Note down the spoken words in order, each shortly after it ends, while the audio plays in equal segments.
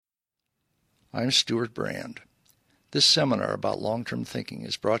I'm Stuart Brand. This seminar about long-term thinking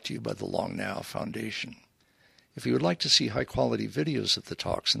is brought to you by the Long Now Foundation. If you would like to see high-quality videos of the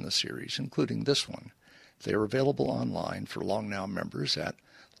talks in the series, including this one, they are available online for Long Now members at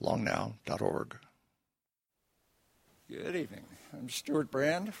longnow.org. Good evening. I'm Stuart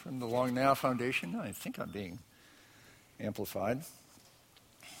Brand from the Long Now Foundation. I think I'm being amplified.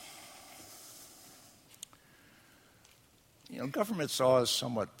 Government saw is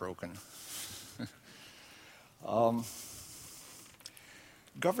somewhat broken.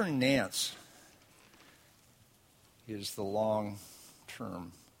 Governance is the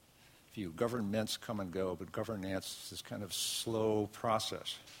long-term view. Governments come and go, but governance is this kind of slow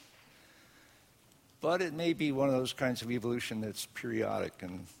process. But it may be one of those kinds of evolution that's periodic,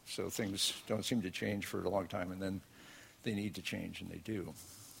 and so things don't seem to change for a long time, and then they need to change, and they do.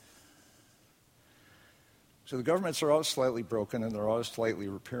 So the governments are always slightly broken, and they're always slightly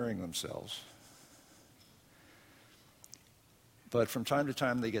repairing themselves. But from time to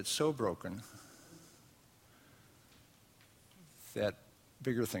time, they get so broken that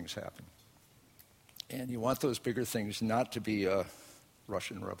bigger things happen. And you want those bigger things not to be a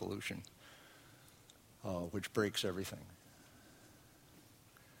Russian Revolution, which breaks everything.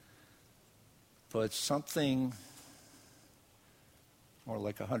 But something more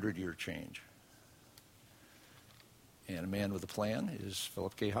like a 100-year change. And a man with a plan is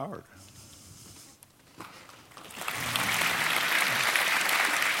Philip K. Howard.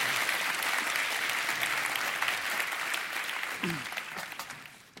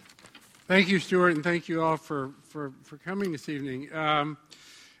 Thank you, Stuart, and thank you all for coming this evening. And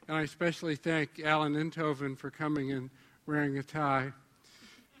I especially thank Alan Enthoven for coming and wearing a tie.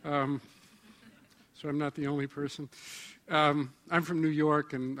 So I'm not the only person. I'm from New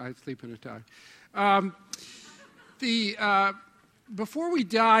York, and I sleep in a tie. Before we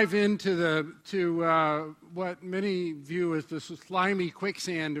dive into what many view as the slimy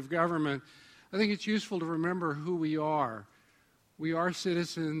quicksand of government, I think it's useful to remember who we are. We are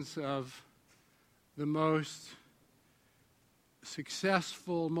citizens of the most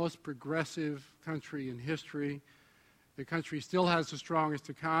successful, most progressive country in history. The country still has the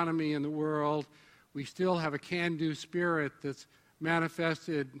strongest economy in the world. We still have a can-do spirit that's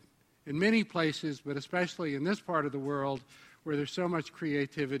manifested in many places, but especially in this part of the world where there's so much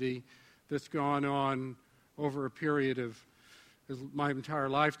creativity that's gone on over a period of my entire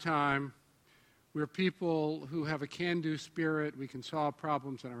lifetime. We're people who have a can-do spirit. We can solve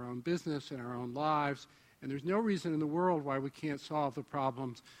problems in our own business, in our own lives, and there's no reason in the world why we can't solve the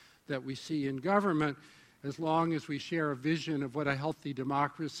problems that we see in government as long as we share a vision of what a healthy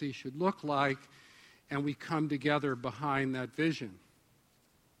democracy should look like and we come together behind that vision.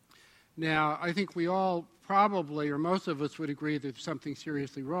 Now, I think we all probably, or most of us would agree that there's something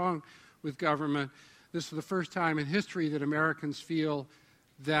seriously wrong with government. This is the first time in history that Americans feel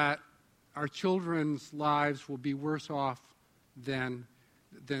that our children's lives will be worse off than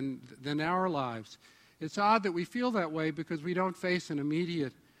our lives. It's odd that we feel that way because we don't face an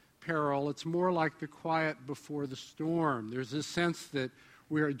immediate peril. It's more like the quiet before the storm. There's this sense that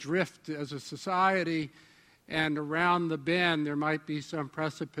we're adrift as a society, and around the bend there might be some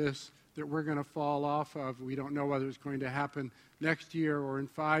precipice that we're going to fall off of. We don't know whether it's going to happen next year or in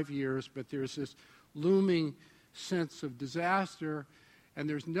 5 years, but there's this looming sense of disaster, and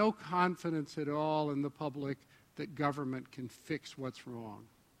there's no confidence at all in the public that government can fix what's wrong.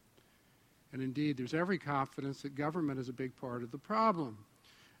 And indeed, there's every confidence that government is a big part of the problem.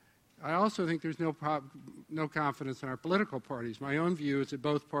 I also think there's no confidence in our political parties. My own view is that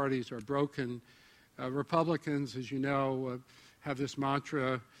both parties are broken. Republicans, as you know, have this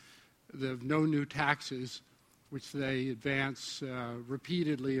mantra of no new taxes, which they advance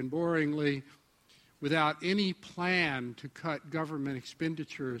repeatedly and boringly, without any plan to cut government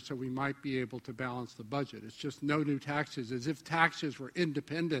expenditure so we might be able to balance the budget. It's just no new taxes, as if taxes were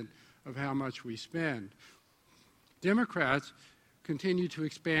independent of how much we spend. Democrats continue to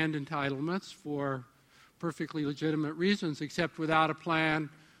expand entitlements for perfectly legitimate reasons, except without a plan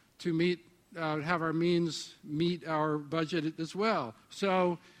to have our means meet our budget as well.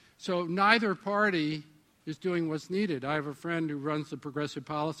 So neither party is doing what's needed. I have a friend who runs the Progressive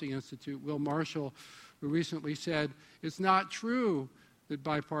Policy Institute, Will Marshall, who recently said, it's not true that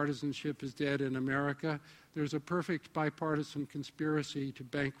bipartisanship is dead in America. There's a perfect bipartisan conspiracy to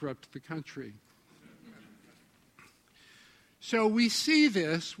bankrupt the country. So we see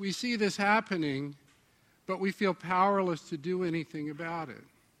this happening, but we feel powerless to do anything about it.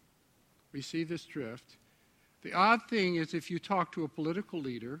 We see this drift. The odd thing is if you talk to a political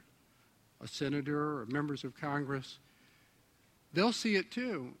leader, a senator or members of Congress, they'll see it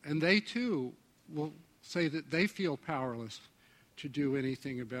too, and they too will say that they feel powerless to do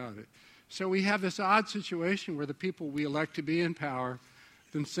anything about it. So we have this odd situation where the people we elect to be in power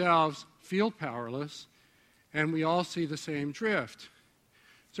themselves feel powerless, and we all see the same drift.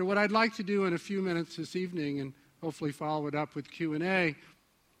 So what I'd like to do in a few minutes this evening, and hopefully follow it up with Q&A,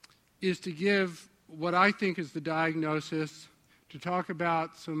 is to give what I think is the diagnosis, to talk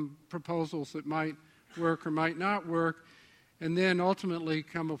about some proposals that might work or might not work, and then ultimately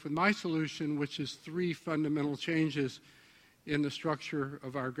come up with my solution, which is 3 fundamental changes in the structure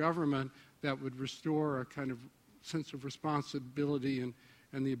of our government that would restore a kind of sense of responsibility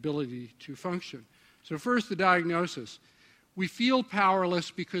and the ability to function. So first, the diagnosis. We feel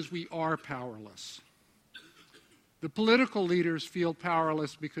powerless because we are powerless. The political leaders feel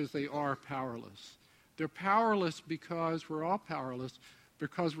powerless because they are powerless. They're powerless because we're all powerless,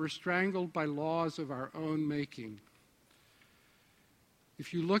 because we're strangled by laws of our own making.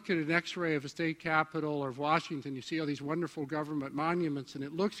 If you look at an X-ray of a state capitol or of Washington, you see all these wonderful government monuments, and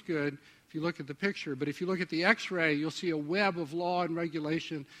it looks good if you look at the picture. But if you look at the X-ray, you'll see a web of law and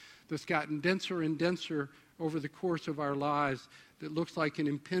regulation that's gotten denser and denser over the course of our lives that looks like an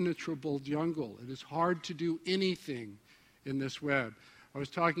impenetrable jungle. It is hard to do anything in this web. I was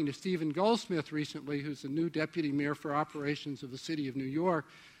talking to Stephen Goldsmith recently, who's the new deputy mayor for operations of the city of New York.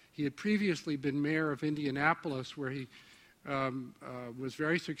 He had previously been mayor of Indianapolis, where he was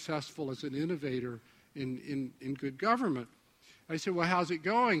very successful as an innovator in good government. I said, well, how's it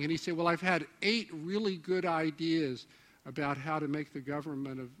going? And he said, well, I've had 8 really good ideas about how to make the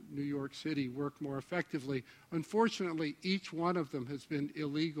government of New York City work more effectively. Unfortunately, each one of them has been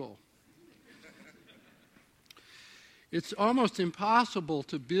illegal. It's almost impossible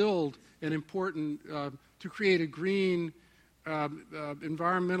to build an important, to create a green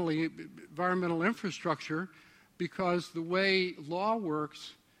environmental infrastructure, because the way law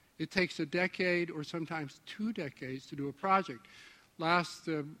works, it takes a decade or sometimes 2 decades to do a project. Last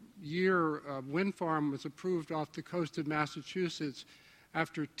year, a wind farm was approved off the coast of Massachusetts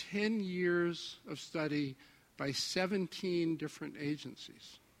after 10 years of study by 17 different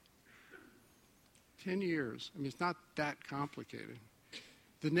agencies. 10 years. I mean, it's not that complicated.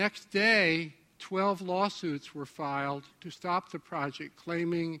 The next day, 12 lawsuits were filed to stop the project,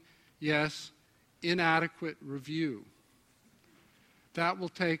 claiming, yes, inadequate review. That will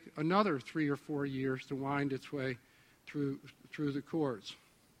take another 3 or 4 years to wind its way through the courts.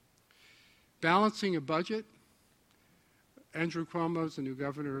 Balancing a budget. Andrew Cuomo is the new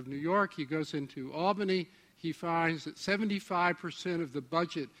governor of New York. He goes into Albany. He finds that 75% of the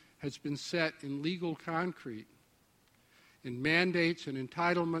budget has been set in legal concrete, in mandates and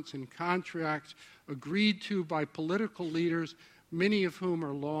entitlements and contracts agreed to by political leaders, many of whom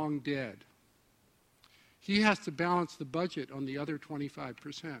are long dead. He has to balance the budget on the other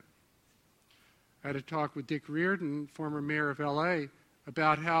 25%. I had a talk with Dick Reardon, former mayor of L.A.,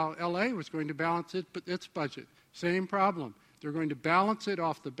 about how L.A. was going to balance its budget. Same problem. They're going to balance it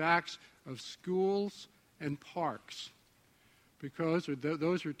off the backs of schools and parks, because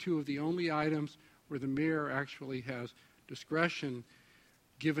those are 2 of the only items where the mayor actually has discretion,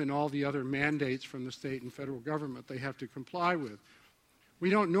 given all the other mandates from the state and federal government they have to comply with. We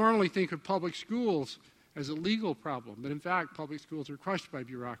don't normally think of public schools as a legal problem, but in fact, public schools are crushed by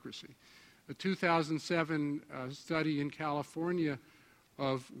bureaucracy. A 2007 study in California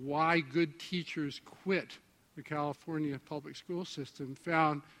of why good teachers quit the California public school system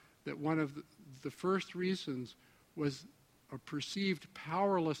found that one of the first reasons was a perceived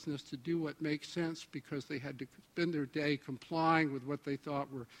powerlessness to do what makes sense, because they had to spend their day complying with what they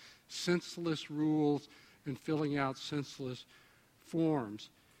thought were senseless rules and filling out senseless forms.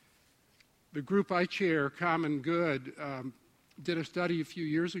 The group I chair, Common Good, did a study a few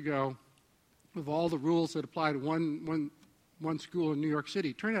years ago of all the rules that apply to one school in New York City.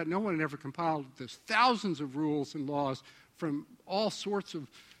 It turned out no one had ever compiled this. Thousands of rules and laws from all sorts of,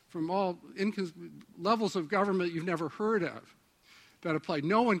 from all levels of government you've never heard of that apply.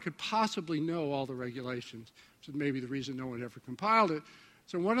 No one could possibly know all the regulations, which is maybe the reason no one ever compiled it.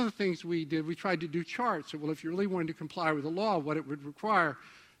 So one of the things we did, we tried to do charts. So, well, if you really wanted to comply with the law, what it would require.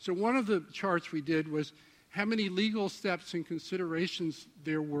 So one of the charts we did was how many legal steps and considerations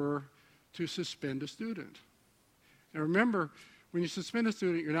there were to suspend a student. Now remember, when you suspend a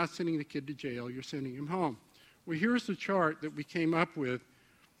student, you're not sending the kid to jail, you're sending him home. Well, here's the chart that we came up with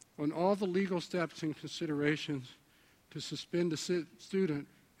on all the legal steps and considerations to suspend a student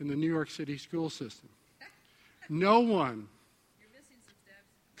in the New York City school system. No one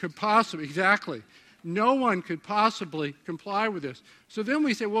could possibly, exactly, no one could possibly comply with this. So then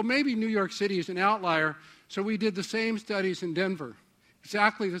we said, well, maybe New York City is an outlier, so we did the same studies in Denver,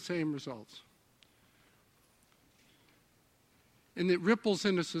 exactly the same results. And it ripples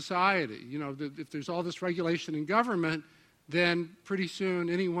into society. If there's all this regulation in government, then pretty soon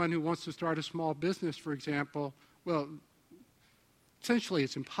anyone who wants to start a small business, for example, well, essentially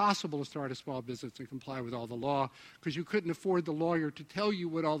it's impossible to start a small business and comply with all the law because you couldn't afford the lawyer to tell you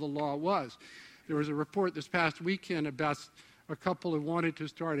what all the law was. There was a report this past weekend about a couple who wanted to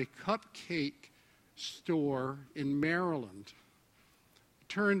start a cupcake store in Maryland. It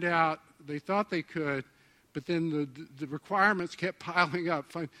turned out they thought they could, but then the requirements kept piling up.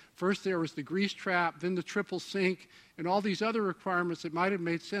 First there was the grease trap, then the triple sink, and all these other requirements that might have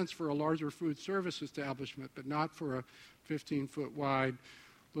made sense for a larger food service establishment, but not for a 15-foot wide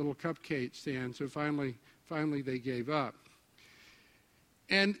little cupcake stand. So finally they gave up.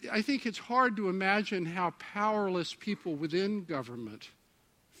 And I think it's hard to imagine how powerless people within government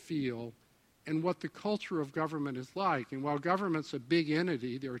feel and what the culture of government is like. And while government's a big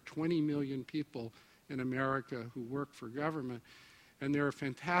entity, there are 20 million people in America who work for government, and there are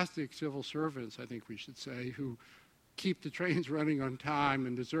fantastic civil servants, I think we should say, who keep the trains running on time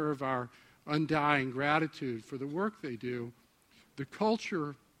and deserve our undying gratitude for the work they do. The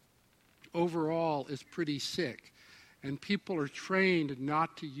culture overall is pretty sick, and people are trained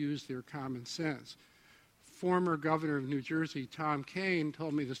not to use their common sense. Former governor of New Jersey, Tom Kean,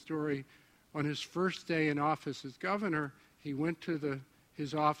 told me the story on his first day in office as governor. He went to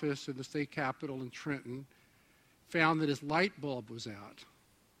his office in the state capitol in Trenton, found that his light bulb was out.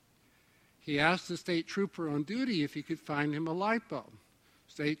 He asked the state trooper on duty if he could find him a light bulb.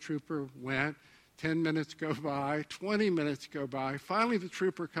 State trooper went, 10 minutes go by, 20 minutes go by. Finally, the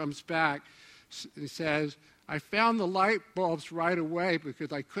trooper comes back and says, I found the light bulbs right away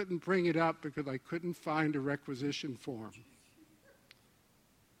because I couldn't bring it up because I couldn't find a requisition form.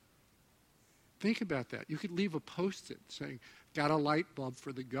 Think about that. You could leave a Post-it saying, got a light bulb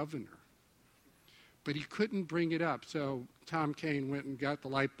for the governor. But he couldn't bring it up. So Tom Kean went and got the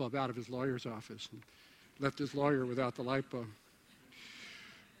light bulb out of his lawyer's office and left his lawyer without the light bulb.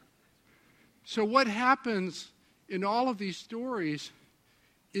 So what happens in all of these stories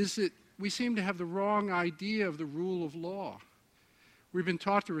is that we seem to have the wrong idea of the rule of law. We've been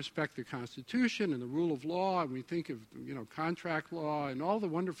taught to respect the Constitution and the rule of law, and we think of contract law and all the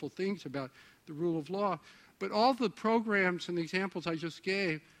wonderful things about the rule of law. But all the programs and the examples I just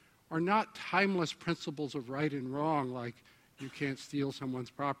gave are not timeless principles of right and wrong, like you can't steal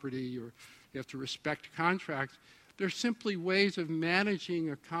someone's property or you have to respect contracts. They're simply ways of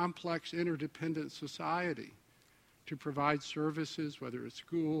managing a complex, interdependent society to provide services, whether it's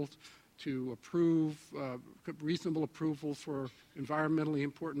schools, to approve, reasonable approval for environmentally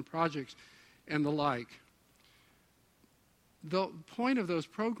important projects, and the like. The point of those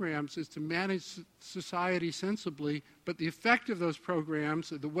programs is to manage society sensibly, but the effect of those programs,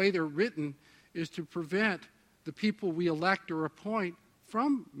 the way they're written, is to prevent the people we elect or appoint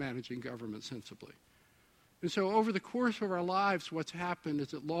from managing government sensibly. And so over the course of our lives, what's happened is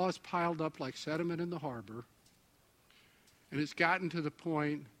that law has piled up like sediment in the harbor, and it's gotten to the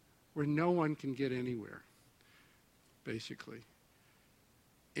point where no one can get anywhere, basically.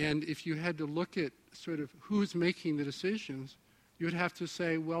 And if you had to look at sort of who's making the decisions, you would have to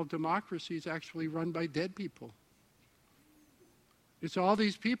say, well, democracy is actually run by dead people. It's all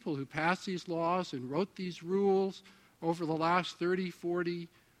these people who passed these laws and wrote these rules over the last 30, 40,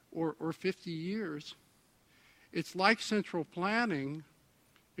 or 50 years. It's like central planning,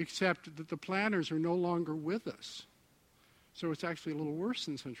 except that the planners are no longer with us. So it's actually a little worse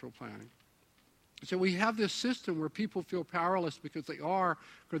than central planning. So we have this system where people feel powerless because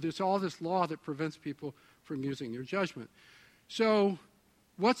there's all this law that prevents people from using their judgment. So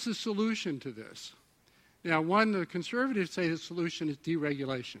what's the solution to this? Now, the conservatives say the solution is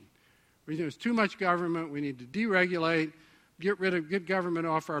deregulation. There's too much government, we need to deregulate, get government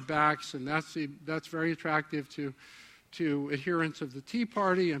off our backs, and that's very attractive to adherents of the Tea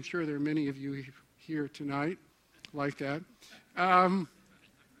Party. I'm sure there are many of you here tonight like that.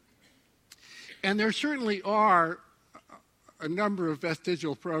 And there certainly are a number of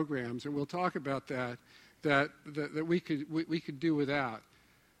vestigial programs, and we'll talk about that we could do without.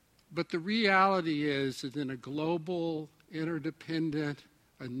 But the reality is that in a global, interdependent,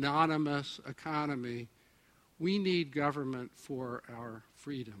 anonymous economy, we need government for our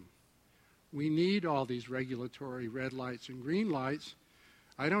freedom. We need all these regulatory red lights and green lights.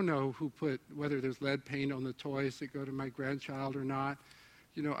 I don't know whether there's lead paint on the toys that go to my grandchild or not.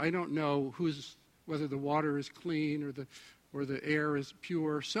 I don't know whether the water is clean or the air is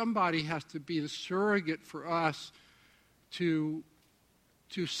pure. Somebody has to be the surrogate for us to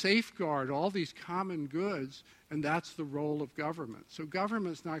to safeguard all these common goods, and that's the role of government. So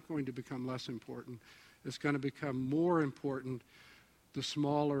government's not going to become less important. It's going to become more important the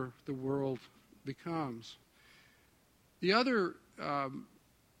smaller the world becomes. The other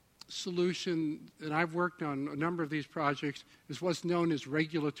solution, and I've worked on a number of these projects, is what's known as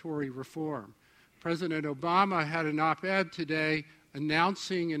regulatory reform. President Obama had an op-ed today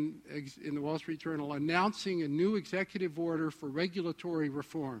announcing in the Wall Street Journal, announcing a new executive order for regulatory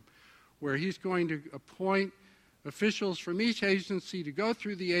reform, where he's going to appoint officials from each agency to go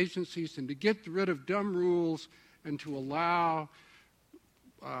through the agencies and to get rid of dumb rules and to allow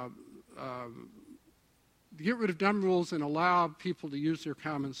people to use their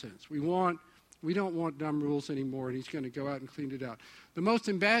common sense. We don't want dumb rules anymore, and he's going to go out and clean it out. The most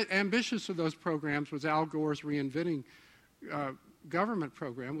ambitious of those programs was Al Gore's Reinventing Government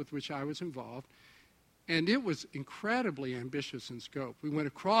program, with which I was involved, and it was incredibly ambitious in scope. We went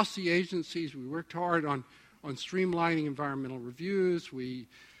across the agencies. We worked hard on streamlining environmental reviews. We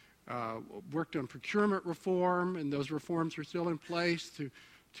worked on procurement reform, and those reforms are still in place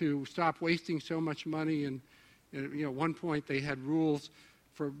to stop wasting so much money. And at one point they had rules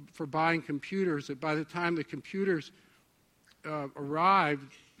for buying computers that by the time the computers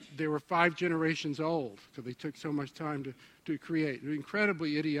arrived, they were 5 generations old because they took so much time to create.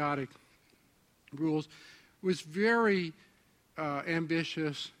 Incredibly idiotic rules. It was very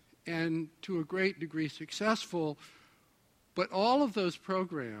ambitious and to a great degree successful, but all of those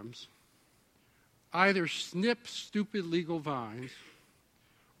programs either snip stupid legal vines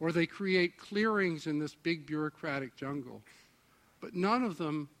or they create clearings in this big bureaucratic jungle. But none of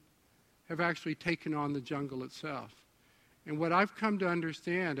them have actually taken on the jungle itself. And what I've come to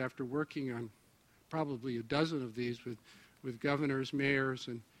understand after working on probably a dozen of these with governors, mayors,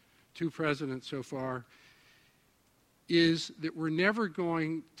 and 2 presidents so far, is that we're never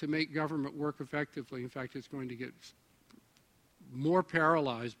going to make government work effectively. In fact, it's going to get more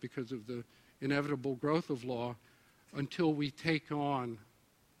paralyzed because of the inevitable growth of law until we take on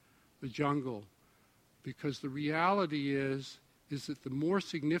the jungle. Because the reality is that the more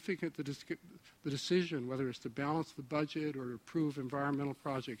significant the decision, whether it's to balance the budget or to approve environmental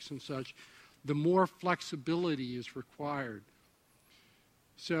projects and such, the more flexibility is required.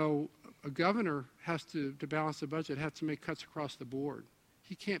 So a governor has to balance the budget, has to make cuts across the board.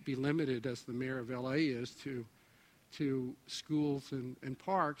 He can't be limited, as the mayor of LA is, to schools and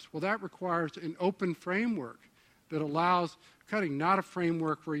parks. Well, that requires an open framework that allows cutting, not a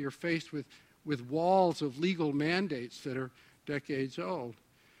framework where you're faced with walls of legal mandates that are decades old.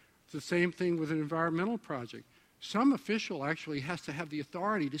 It's the same thing with an environmental project. Some official actually has to have the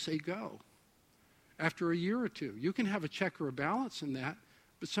authority to say go after a year or 2. You can have a check or a balance in that,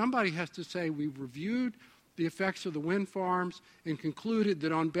 but somebody has to say, we've reviewed the effects of the wind farms and concluded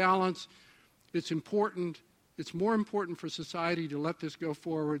that on balance it's more important for society to let this go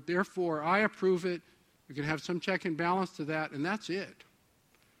forward. Therefore, I approve it. You can have some check and balance to that, and that's it.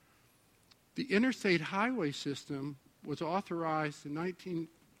 The interstate highway system was authorized in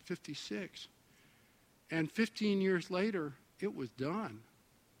 1956, and 15 years later, it was done,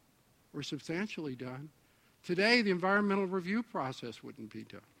 or substantially done. Today, the environmental review process wouldn't be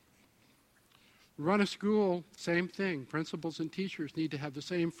done. Run a school, same thing. Principals and teachers need to have the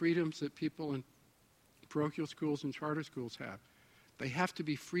same freedoms that people in parochial schools and charter schools have. They have to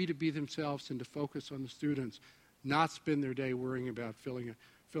be free to be themselves and to focus on the students, not spend their day worrying about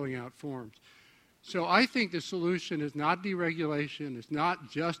filling out forms. So I think the solution is not deregulation, it's not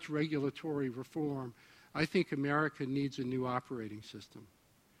just regulatory reform. I think America needs a new operating system.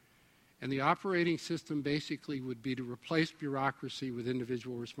 And the operating system basically would be to replace bureaucracy with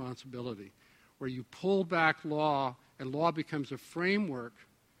individual responsibility, where you pull back law and law becomes a framework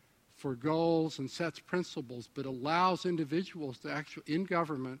for goals and sets principles, but allows individuals to actually, in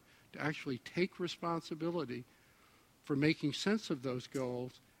government, to actually take responsibility for making sense of those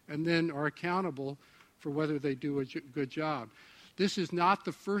goals and then are accountable for whether they do a good job. This is not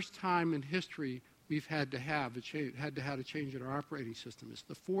the first time in history we've had to have a change in our operating system. It's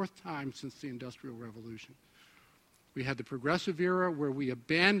the 4th time since the Industrial Revolution. We had the Progressive Era where we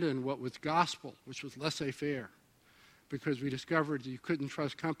abandoned what was gospel, which was laissez-faire, because we discovered that you couldn't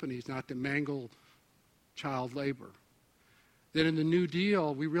trust companies not to mangle child labor. Then in the New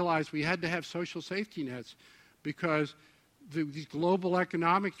Deal, we realized we had to have social safety nets because these global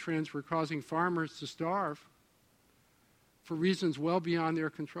economic trends were causing farmers to starve for reasons well beyond their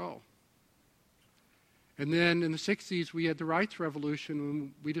control. And then in the 60s, we had the rights revolution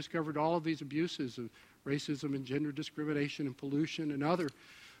when we discovered all of these abuses of racism and gender discrimination and pollution and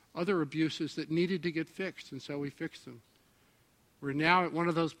other abuses that needed to get fixed, and so we fixed them. We're now at one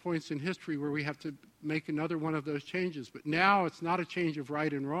of those points in history where we have to make another one of those changes. But now it's not a change of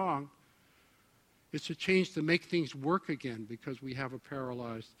right and wrong. It's a change to make things work again because we have a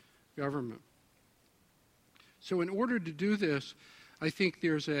paralyzed government. So in order to do this, I think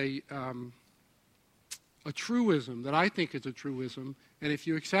there's a truism that I think is a truism. And if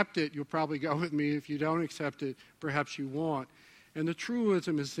you accept it, you'll probably go with me. If you don't accept it, perhaps you won't. And the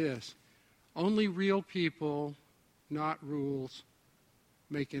truism is this: only real people, not rules,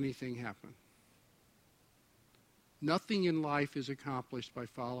 make anything happen. Nothing in life is accomplished by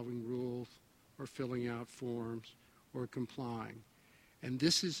following rules or filling out forms or complying. And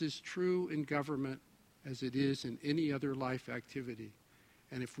this is as true in government as it is in any other life activity.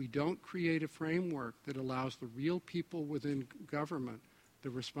 And if we don't create a framework that allows the real people within government the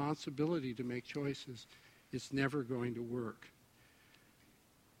responsibility to make choices, it's never going to work.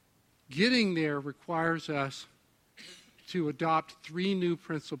 Getting there requires us to adopt 3 new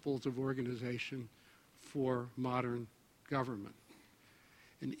principles of organization for modern government.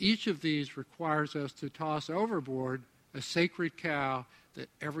 And each of these requires us to toss overboard a sacred cow that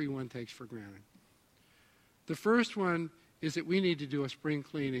everyone takes for granted. The first one is that we need to do a spring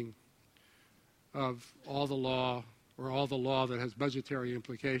cleaning of all the law, or all the law that has budgetary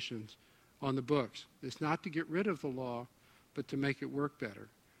implications, on the books. It's not to get rid of the law, but to make it work better.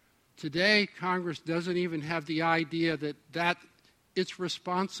 Today, Congress doesn't even have the idea that its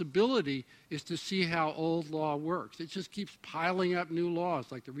responsibility is to see how old law works. It just keeps piling up new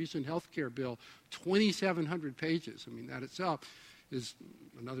laws, like the recent health care bill, 2,700 pages. I mean, that itself is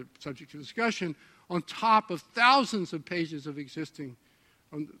another subject of discussion, on top of thousands of pages of existing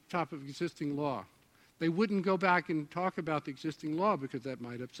law. They wouldn't go back and talk about the existing law because that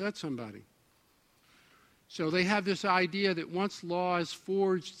might upset somebody. So they have this idea that once law is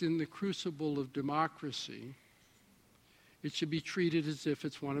forged in the crucible of democracy, it should be treated as if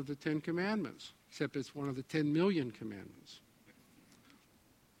it's one of the 10 commandments, except it's one of the 10 million commandments.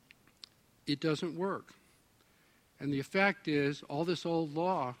 It doesn't work. And the effect is all this old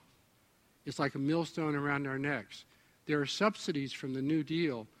law is like a millstone around our necks. There are subsidies from the New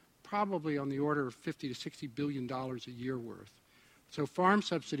Deal, probably on the order of $50 to $60 billion a year worth. So farm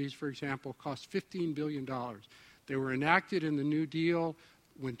subsidies, for example, cost $15 billion. They were enacted in the New Deal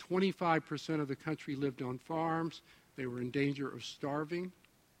when 25% of the country lived on farms. They were in danger of starving.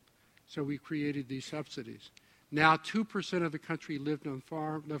 So we created these subsidies. Now 2% of the country live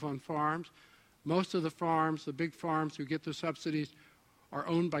on farms. Most of the farms, the big farms who get the subsidies, are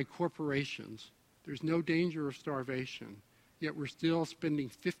owned by corporations. There's no danger of starvation, yet we're still spending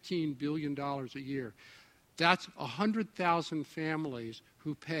 $15 billion a year. That's 100,000 families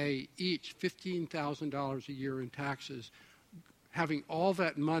who pay each $15,000 a year in taxes, having all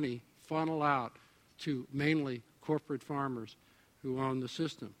that money funnel out to mainly corporate farmers who own the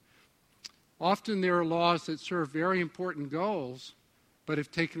system. Often there are laws that serve very important goals, but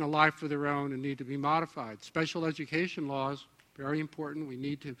have taken a life of their own and need to be modified. Special education laws, very important. We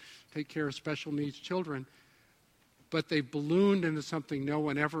need to take care of special needs children. But they've ballooned into something no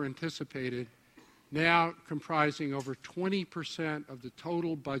one ever anticipated, now comprising over 20% of the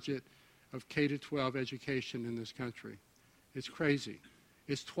total budget of K-12 education in this country. It's crazy.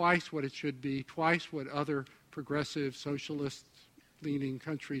 It's twice what it should be, twice what other progressive, socialist-leaning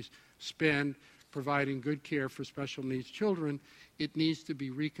countries spend providing good care for special needs children. It needs to be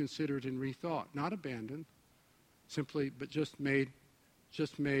reconsidered and rethought, not abandoned, simply, but just made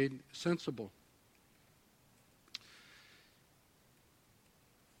sensible.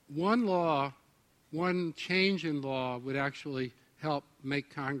 One change in law would actually help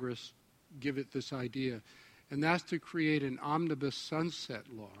make Congress give it this idea, and that's to create an omnibus sunset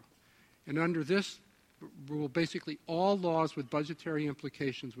law. And under this rule, basically all laws with budgetary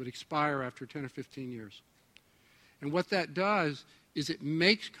implications would expire after 10 or 15 years. And what that does is it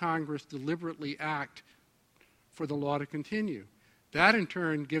makes Congress deliberately act for the law to continue. That in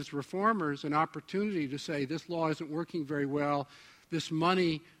turn gives reformers an opportunity to say this law isn't working very well, this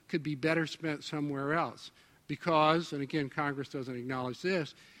money could be better spent somewhere else. Because, and again Congress doesn't acknowledge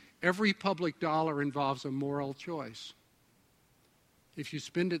this, every public dollar involves a moral choice. If you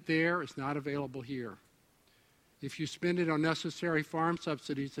spend it there, it's not available here. If you spend it on necessary farm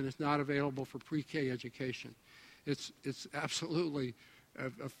subsidies, then it's not available for pre-K education. It's absolutely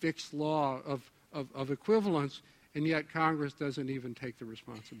a fixed law of equivalence, and yet Congress doesn't even take the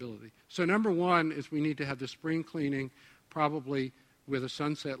responsibility. So number one is we need to have the spring cleaning, probably with a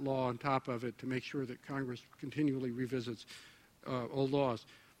sunset law on top of it, to make sure that Congress continually revisits old laws.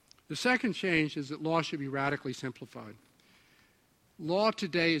 The second change is that law should be radically simplified. Law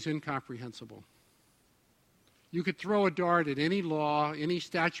today is incomprehensible. You could throw a dart at any law, any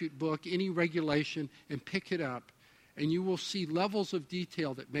statute book, any regulation, and pick it up, and you will see levels of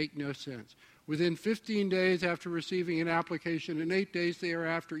detail that make no sense. Within 15 days after receiving an application and 8 days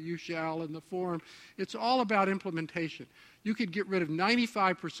thereafter, you shall in the form. It's all about implementation. You could get rid of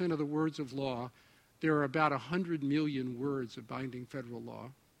 95% of the words of law. There are about 100 million words of binding federal law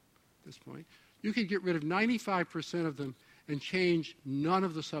at this point. You could get rid of 95% of them and change none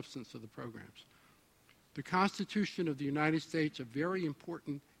of the substance of the programs. The Constitution of the United States, a very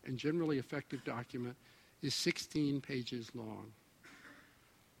important and generally effective document, is 16 pages long.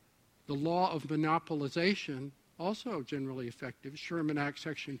 The law of monopolization, also generally effective, Sherman Act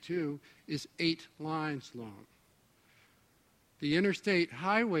Section 2, is 8 lines long. The Interstate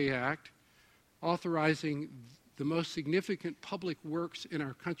Highway Act, authorizing the most significant public works in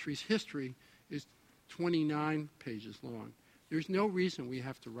our country's history, is 29 pages long. There's no reason we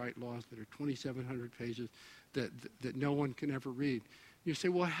have to write laws that are 2,700 pages that no one can ever read. You say,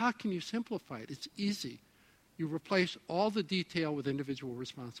 well, how can you simplify it? It's easy. You replace all the detail with individual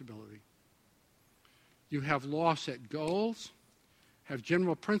responsibility. You have law set goals, have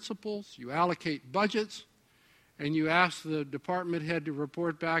general principles, you allocate budgets, and you ask the department head to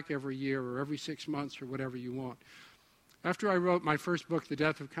report back every year or every 6 months or whatever you want. After I wrote my first book, The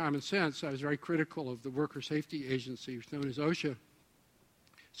Death of Common Sense, I was very critical of the Worker Safety Agency, known as OSHA.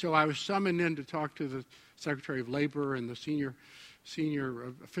 So I was summoned in to talk to the Secretary of Labor and the senior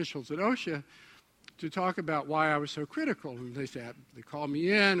officials at OSHA to talk about why I was so critical. And they called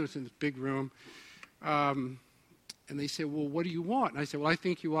me in, it was in this big room, and they said, well, what do you want? And I said, well, I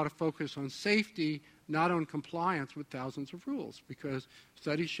think you ought to focus on safety, not on compliance with thousands of rules, because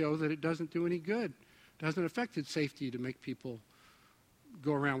studies show that it doesn't do any good. It hasn't affected safety to make people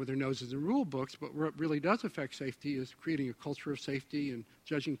go around with their noses in rule books, but what really does affect safety is creating a culture of safety and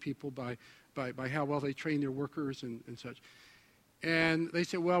judging people by how well they train their workers and such. And they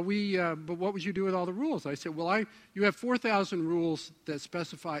said, well, but what would you do with all the rules? I said, well, you have 4,000 rules that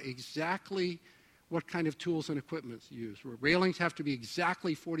specify exactly what kind of tools and equipment you use. Where railings have to be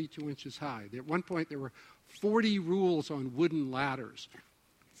exactly 42 inches high. At one point, there were 40 rules on wooden ladders.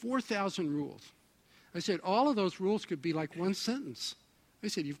 4,000 rules. I said, all of those rules could be like one sentence. They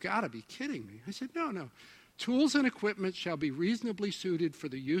said, you've got to be kidding me. I said, no. Tools and equipment shall be reasonably suited for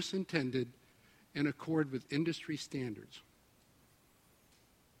the use intended in accord with industry standards.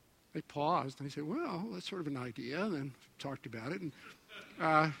 They paused, and I said, well, that's sort of an idea, and then talked about it.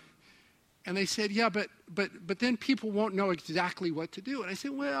 And they said, yeah, but then people won't know exactly what to do. And I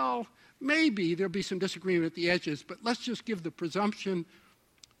said, well, maybe there'll be some disagreement at the edges, but let's just give the presumption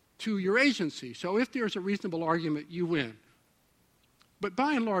to your agency. So if there's a reasonable argument, you win. But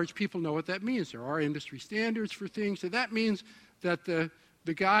by and large, people know what that means. There are industry standards for things. So that means that the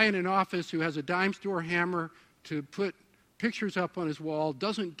guy in an office who has a dime store hammer to put pictures up on his wall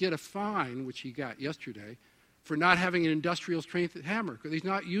doesn't get a fine, which he got yesterday, for not having an industrial strength hammer, because he's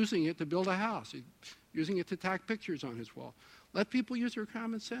not using it to build a house. He's using it to tack pictures on his wall. Let people use their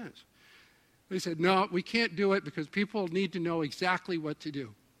common sense. They said, no, we can't do it because people need to know exactly what to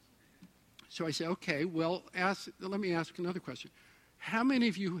do. So I said, okay, well, let me ask another question. How many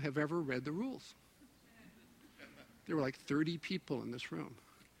of you have ever read the rules? There were like 30 people in this room.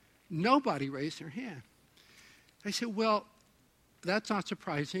 Nobody raised their hand. I said, well, that's not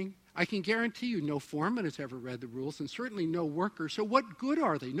surprising. I can guarantee you no foreman has ever read the rules, and certainly no worker. So what good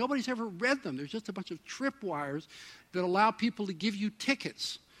are they? Nobody's ever read them. There's just a bunch of tripwires that allow people to give you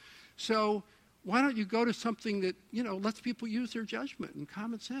tickets. So why don't you go to something that, lets people use their judgment and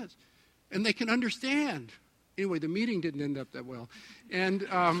common sense? And they can understand. Anyway, the meeting didn't end up that well. And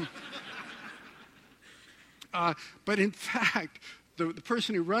but in fact, the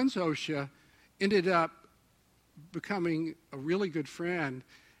person who runs OSHA ended up becoming a really good friend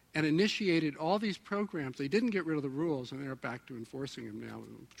and initiated all these programs. They didn't get rid of the rules, and they're back to enforcing them now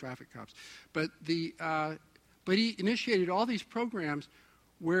with traffic cops. But he initiated all these programs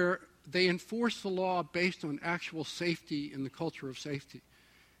where they enforce the law based on actual safety and the culture of safety.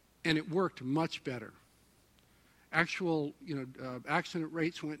 And it worked much better. Actual, accident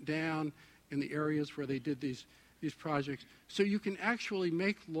rates went down in the areas where they did these projects. So you can actually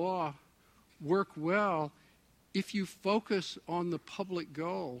make law work well if you focus on the public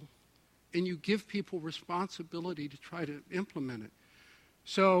goal and you give people responsibility to try to implement it.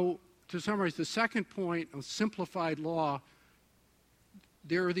 So to summarize, the second point of simplified law,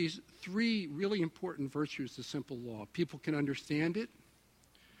 there are these 3 really important virtues to simple law. People can understand it.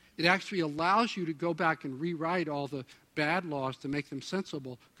 It actually allows you to go back and rewrite all the bad laws to make them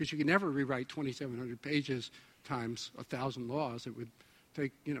sensible, because you can never rewrite 2,700 pages times 1,000 laws. It would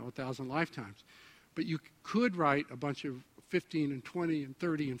take, 1,000 lifetimes. But you could write a bunch of 15 and 20 and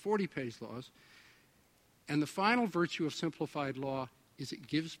 30 and 40-page laws. And the final virtue of simplified law is it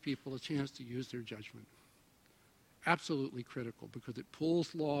gives people a chance to use their judgment. Absolutely critical, because it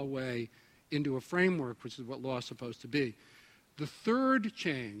pulls law away into a framework, which is what law is supposed to be. The third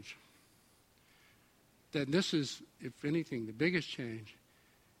change, that this is, if anything, the biggest change,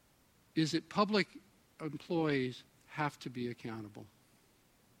 is that public employees have to be accountable.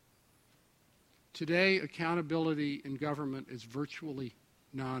 Today, accountability in government is virtually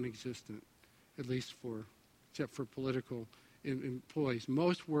non-existent, at least except for political employees.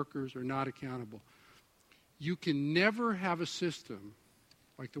 Most workers are not accountable. You can never have a system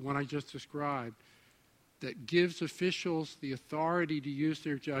like the one I just described that gives officials the authority to use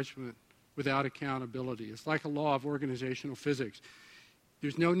their judgment without accountability. It's like a law of organizational physics.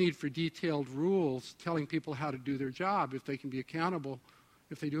 There's no need for detailed rules telling people how to do their job if they can be accountable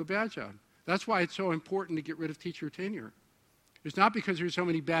if they do a bad job. That's why it's so important to get rid of teacher tenure. It's not because there's so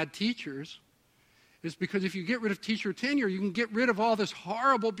many bad teachers. It's because if you get rid of teacher tenure, you can get rid of all this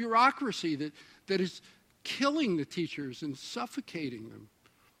horrible bureaucracy that is killing the teachers and suffocating them.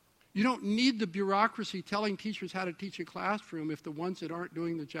 You don't need the bureaucracy telling teachers how to teach a classroom if the ones that aren't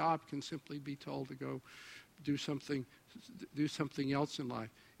doing the job can simply be told to go do something else in life.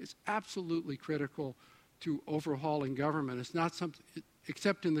 It's absolutely critical to overhauling government. It's not something,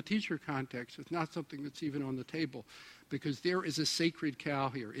 except in the teacher context, it's not something that's even on the table, because there is a sacred cow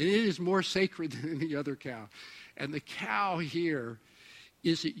here. And it is more sacred than any other cow. And the cow here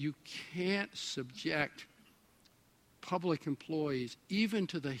is that you can't subject public employees even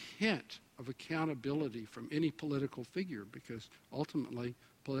to the hint of accountability from any political figure, because ultimately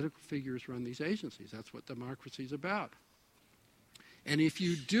political figures run these agencies. That's what democracy is about. And if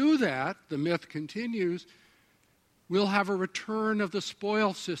you do that, the myth continues, we'll have a return of the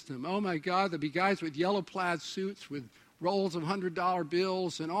spoil system. Oh my God, there'll be guys with yellow plaid suits with rolls of $100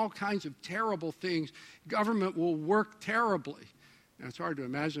 bills and all kinds of terrible things. Government will work terribly. Now, it's hard to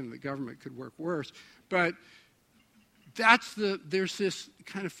imagine that government could work worse, but there's this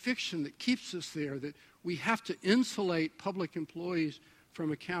kind of fiction that keeps us there, that we have to insulate public employees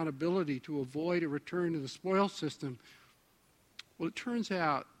from accountability to avoid a return to the spoil system. Well, it turns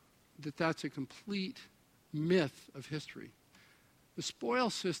out that that's a complete myth of history. The spoil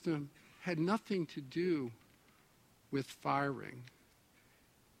system had nothing to do with firing.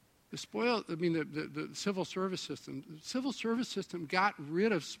 The civil service system. The civil service system got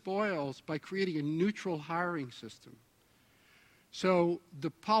rid of spoils by creating a neutral hiring system. So the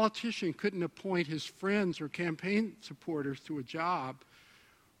politician couldn't appoint his friends or campaign supporters to a job.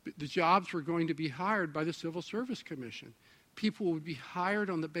 The jobs were going to be hired by the Civil Service Commission. People would be hired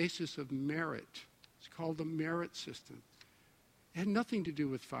on the basis of merit. It's called the merit system. It had nothing to do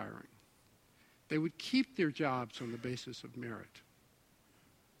with firing. They would keep their jobs on the basis of merit.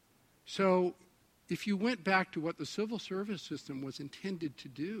 So if you went back to what the civil service system was intended to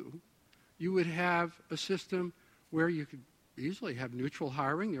do, you would have a system where you could easily have neutral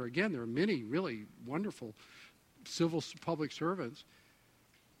hiring. There are many really wonderful civil public servants.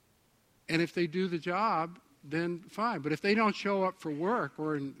 And if they do the job, then fine. But if they don't show up for work,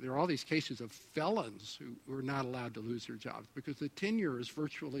 there are all these cases of felons who are not allowed to lose their jobs because the tenure is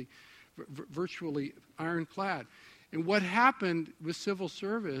virtually ironclad. And what happened with civil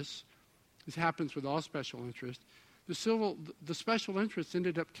service, this happens with all special interests, the special interests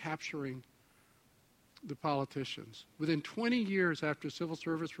ended up capturing the politicians. Within 20 years after civil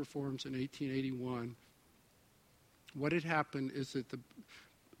service reforms in 1881, what had happened is that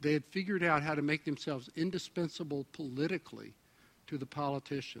they had figured out how to make themselves indispensable politically to the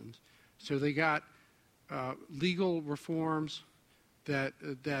politicians. So they got legal reforms that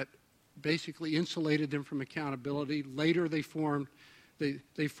basically insulated them from accountability. Later they formed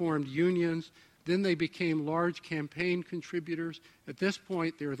unions. Then they became large campaign contributors. At this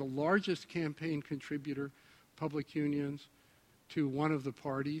point, they're the largest campaign contributor, public unions, to one of the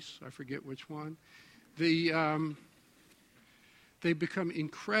parties. I forget which one. They become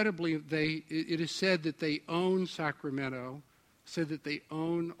incredibly, it is said that they own Sacramento, said that they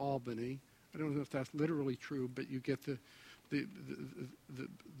own Albany. I don't know if that's literally true, but you get the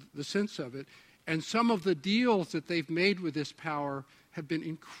sense of it. And some of the deals that they've made with this power have been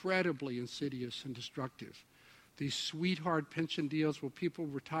incredibly insidious and destructive. These sweetheart pension deals where people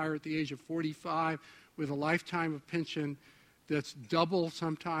retire at the age of 45 with a lifetime of pension that's double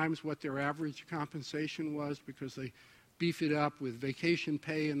sometimes what their average compensation was because they beef it up with vacation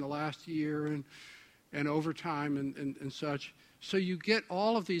pay in the last year and overtime and such. So you get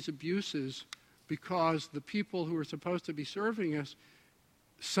all of these abuses because the people who are supposed to be serving us,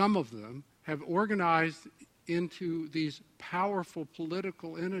 some of them, have organized into these powerful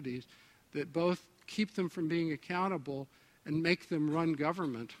political entities that both keep them from being accountable and make them run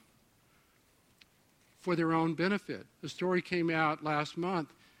government for their own benefit. A story came out last month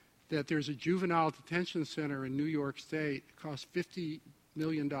that there's a juvenile detention center in New York State. It costs $50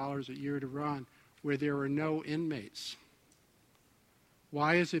 million a year to run, where there are no inmates.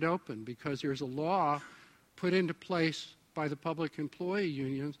 Why is it open? Because there's a law put into place by the public employee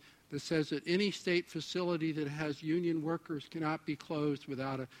unions that says that any state facility that has union workers cannot be closed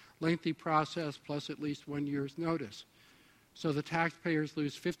without a lengthy process plus at least 1 year's notice. So the taxpayers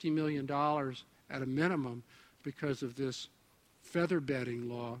lose $50 million at a minimum because of this feather bedding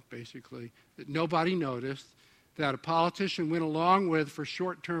law, basically, that nobody noticed, that a politician went along with for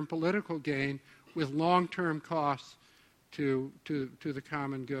short-term political gain with long-term costs to the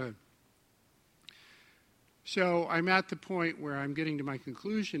common good. So I'm at the point where I'm getting to my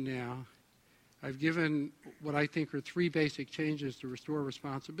conclusion now. I've given what I think are 3 basic changes to restore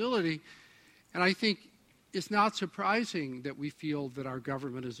responsibility, and I think it's not surprising that we feel that our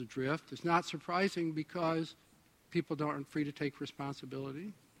government is adrift. It's not surprising because people aren't free to take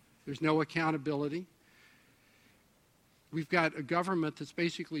responsibility. There's no accountability. We've got a government that's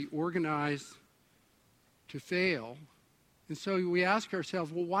basically organized to fail. And so we ask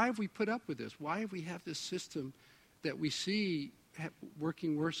ourselves, well, why have we put up with this? Why have we have this system that we see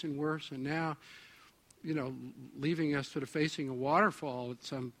working worse and worse, and now, leaving us sort of facing a waterfall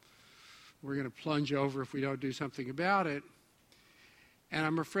at we're going to plunge over if we don't do something about it. And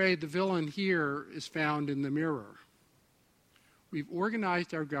I'm afraid the villain here is found in the mirror. We've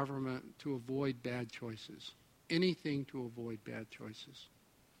organized our government to avoid bad choices, anything to avoid bad choices.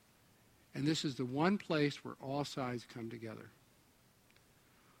 And this is the one place where all sides come together.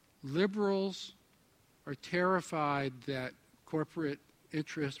 Liberals are terrified that corporate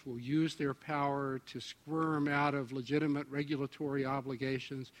interests will use their power to squirm out of legitimate regulatory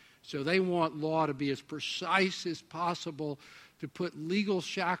obligations. So they want law to be as precise as possible, to put legal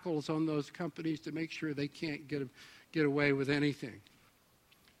shackles on those companies to make sure they can't get away with anything.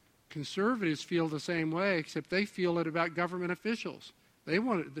 Conservatives feel the same way, except they feel it about government officials. They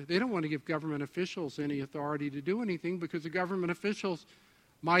don't want to give government officials any authority to do anything because the government officials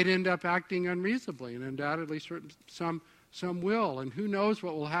might end up acting unreasonably, and undoubtedly some will. And who knows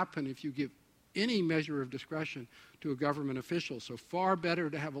what will happen if you give any measure of discretion to a government official. So far better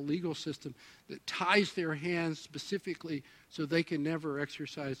to have a legal system that ties their hands specifically so they can never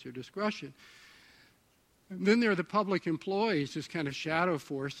exercise their discretion. And then there are the public employees, this kind of shadow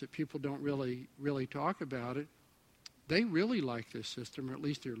force that people don't really talk about it. They really like this system, or at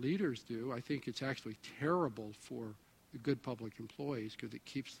least their leaders do. I think it's actually terrible for the good public employees because it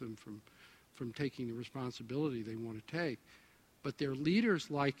keeps them from taking the responsibility they want to take. But their leaders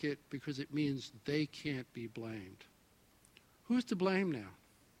like it because it means they can't be blamed. Who's to blame now?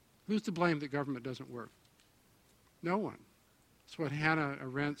 Who's to blame that government doesn't work? No one. That's what Hannah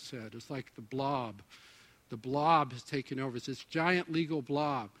Arendt said. It's like the blob. The blob has taken over. It's this giant legal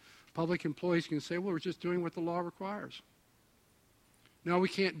blob. Public employees can say, well, we're just doing what the law requires. No, we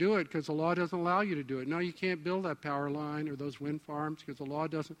can't do it because the law doesn't allow you to do it. No, you can't build that power line or those wind farms because the law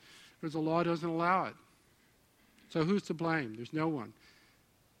doesn't allow it. So who's to blame? There's no one.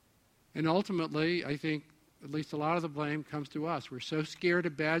 And ultimately, I think at least a lot of the blame comes to us. We're so scared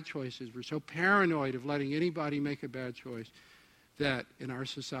of bad choices. We're so paranoid of letting anybody make a bad choice that in our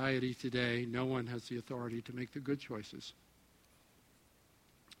society today, no one has the authority to make the good choices.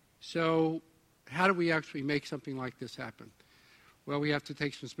 So how do we actually make something like this happen? Well, we have to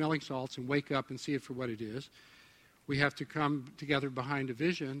take some smelling salts and wake up and see it for what it is. We have to come together behind a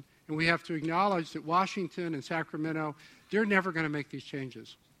vision, and we have to acknowledge that Washington and Sacramento, they're never going to make these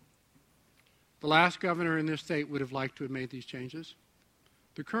changes. The last governor in this state would have liked to have made these changes.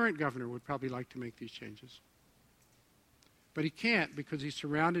 The current governor would probably like to make these changes. But he can't because he's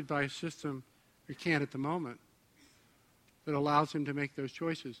surrounded by a system, he can't at the moment, that allows him to make those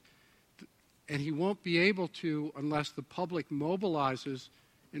choices. And he won't be able to unless the public mobilizes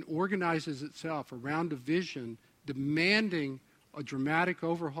and organizes itself around a vision demanding a dramatic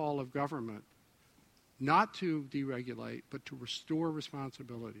overhaul of government, not to deregulate, but to restore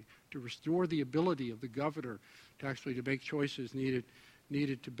responsibility, to restore the ability of the governor to actually to make choices needed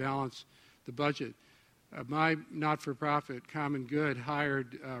to balance the budget. My not-for-profit, Common Good,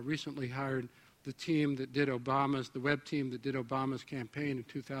 recently hired the team that did the web team that did Obama's campaign in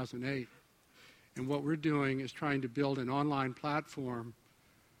 2008. And what we're doing is trying to build an online platform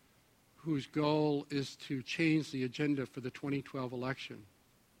whose goal is to change the agenda for the 2012 election.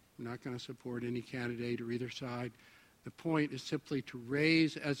 We're not going to support any candidate or either side. The point is simply to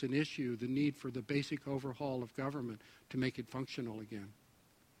raise as an issue the need for the basic overhaul of government to make it functional again.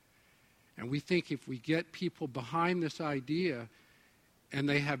 And we think if we get people behind this idea and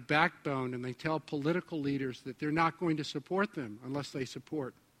they have backbone and they tell political leaders that they're not going to support them unless they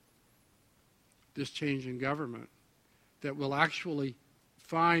support this change in government, that will actually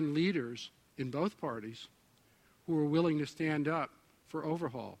find leaders in both parties who are willing to stand up for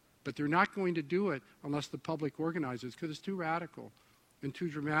overhaul. But they're not going to do it unless the public organizes, because it's too radical and too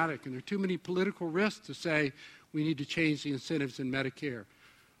dramatic, and there are too many political risks to say we need to change the incentives in Medicare.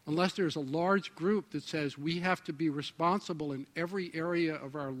 Unless there's a large group that says we have to be responsible in every area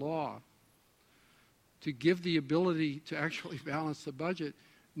of our law to give the ability to actually balance the budget,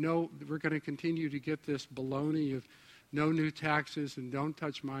 no, we're going to continue to get this baloney of no new taxes and don't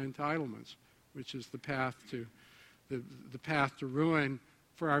touch my entitlements, which is the path to ruin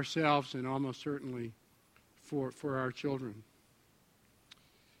for ourselves and almost certainly for our children.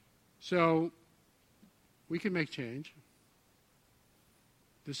 So we can make change.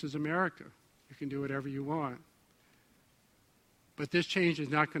 This is America. You can do whatever you want. But this change is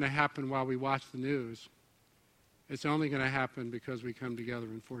not going to happen while we watch the news. It's only going to happen because we come together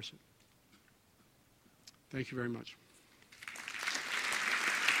and force it. Thank you very much.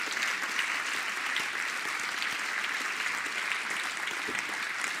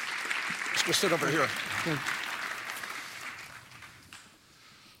 Let's go sit over here. Okay.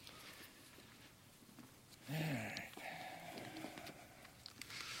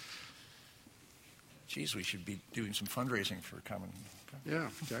 Geez, we should be doing some fundraising for common. Yeah,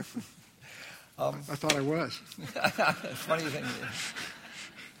 exactly. I thought I was. Funny thing.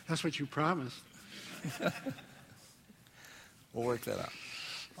 That's what you promised. We'll work that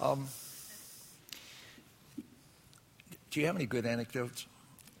out. Do you have any good anecdotes?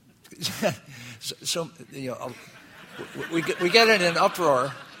 so you know, we get in an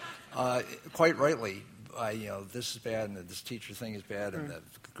uproar, quite rightly. This is bad, and this teacher thing is bad, and the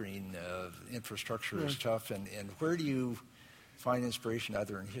green infrastructure is tough. And where do you find inspiration,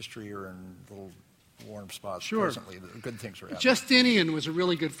 either in history or in little warm spots presently? The good things are happening. Justinian was a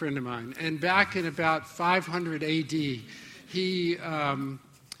really good friend of mine, and back in about 500 A.D.,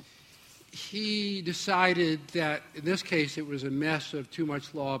 he decided that, in this case, it was a mess of too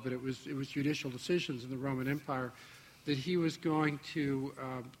much law, but it was judicial decisions in the Roman Empire, that he was going to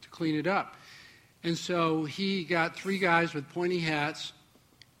clean it up. And so he got 3 guys with pointy hats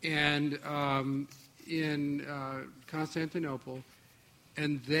and in Constantinople,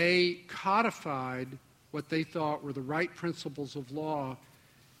 and they codified what they thought were the right principles of law,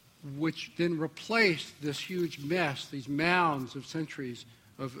 which then replaced this huge mess, these mounds of centuries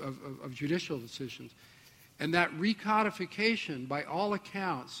of judicial decisions. And that recodification, by all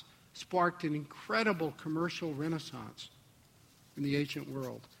accounts, sparked an incredible commercial renaissance in the ancient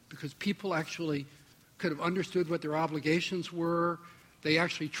world, because people actually could have understood what their obligations were. They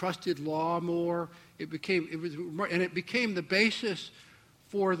actually trusted law more. It became the basis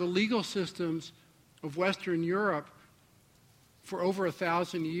for the legal systems of Western Europe for over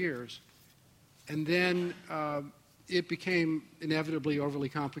 1,000 years. And then it became inevitably overly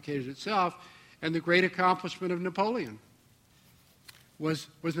complicated itself. And the great accomplishment of Napoleon was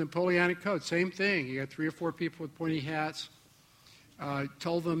the Napoleonic Code. Same thing. You got 3 or 4 people with pointy hats.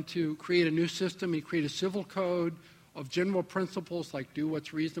 Told them to create a new system. He created a civil code of general principles like do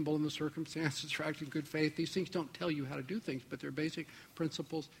what's reasonable in the circumstances, or act in good faith. These things don't tell you how to do things, but they're basic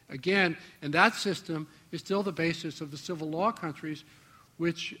principles. Again, and that system is still the basis of the civil law countries,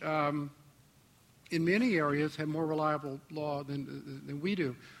 which in many areas have more reliable law than we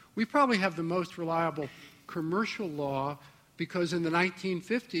do. We probably have the most reliable commercial law because in the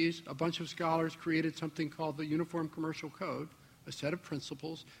 1950s, a bunch of scholars created something called the Uniform Commercial Code, a set of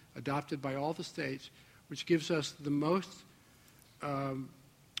principles adopted by all the states, which gives us the most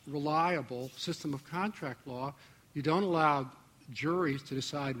reliable system of contract law. You don't allow juries to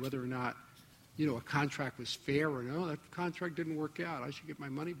decide whether or not, a contract was fair or no. That contract didn't work out. I should get my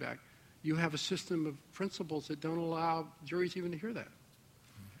money back. You have a system of principles that don't allow juries even to hear that.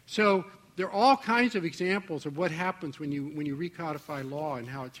 So there are all kinds of examples of what happens when you recodify law and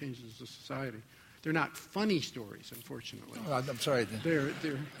how it changes the society. They're not funny stories, unfortunately. Oh, I'm sorry. They're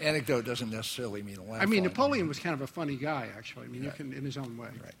anecdote doesn't necessarily mean a laugh. I mean, Napoleon was kind of a funny guy, actually. I mean, right. You can, in his own way.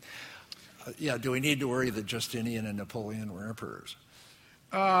 Right. Do we need to worry that Justinian and Napoleon were emperors?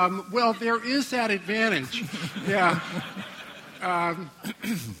 Well, there is that advantage. Yeah.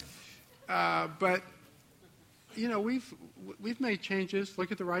 But we've made changes.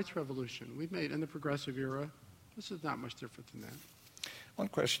 Look at the rights revolution. We've made in the progressive era. This is not much different than that. One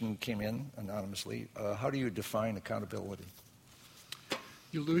question came in anonymously. How do you define accountability?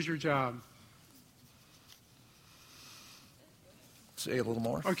 You lose your job. Say a little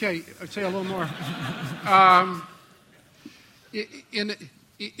more. Okay, I'll say a little more.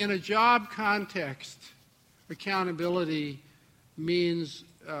 In a job context, accountability means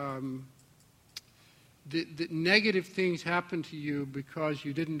that negative things happen to you because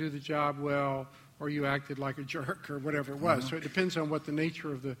you didn't do the job well or you acted like a jerk or whatever it was. So it depends on what the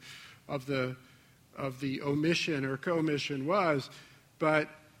nature of the omission or commission was. But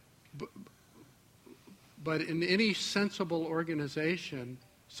in any sensible organization,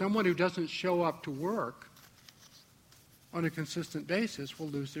 someone who doesn't show up to work on a consistent basis will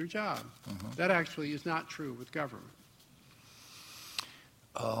lose their job. That actually is not true with government.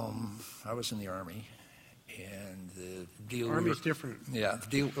 I was in the Army, and the deal... Army's different. Yeah, the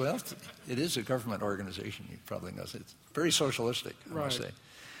deal... Well, it is a government organization, you probably know. It's very socialistic, I must say.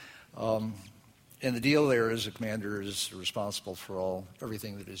 And the deal there is the commander is responsible for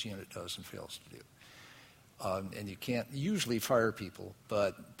everything that his unit does and fails to do. And you can't usually fire people,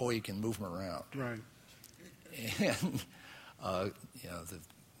 but, boy, you can move them around. Right. And, the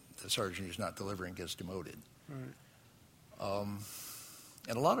sergeant who's not delivering gets demoted. Right.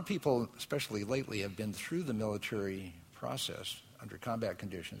 And a lot of people, especially lately, have been through the military process under combat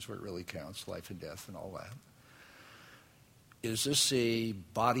conditions where it really counts, life and death and all that. Is this a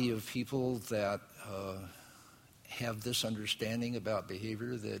body of people that have this understanding about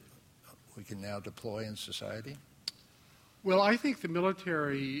behavior that we can now deploy in society? Well, I think the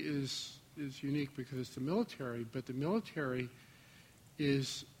military is unique because it's the military, but the military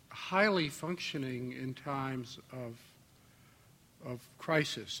is highly functioning in times of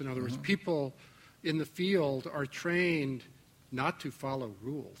crisis. In other words, people in the field are trained not to follow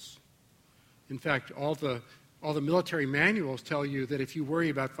rules. In fact, all the military manuals tell you that if you worry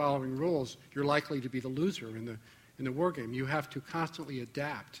about following rules, you're likely to be the loser in the war game. You have to constantly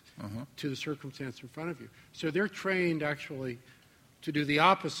adapt to the circumstance in front of you. So they're trained actually to do the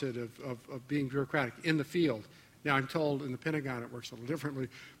opposite of being bureaucratic in the field. Now, I'm told in the Pentagon it works a little differently,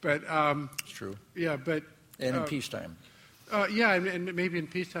 but it's true. Yeah, but and in peacetime. Yeah, and maybe in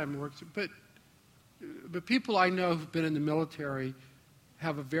peacetime it works. But people I know who've been in the military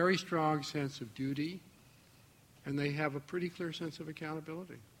have a very strong sense of duty, and they have a pretty clear sense of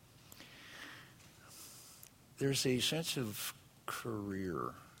accountability. There's a sense of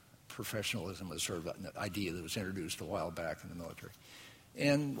career professionalism was sort of an idea that was introduced a while back in the military.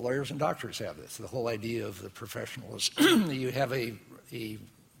 And lawyers and doctors have this. The whole idea of the professional is you have a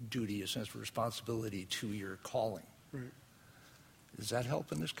duty, a sense of responsibility to your calling. Right. Does that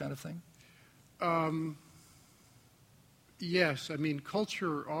help in this kind of thing? Yes. I mean,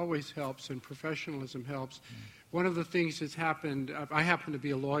 culture always helps and professionalism helps. One of the things that's happened, I happen to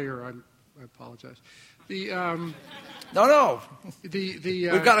be a lawyer. I apologize. No.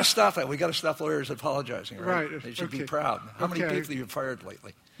 We've got to stop it. We've got to stop lawyers apologizing, right? Right. They should be proud. How many people have you fired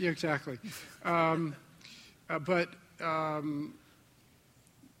lately? Yeah, exactly. What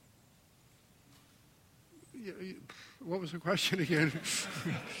was the question again?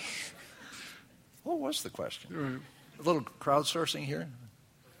 What was the question? Right. A little crowdsourcing here?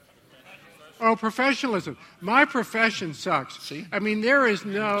 Oh, professionalism. My profession sucks. See? I mean, there is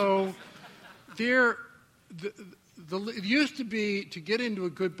no... It used to be, to get into a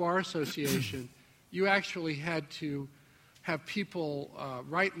good bar association, you actually had to have people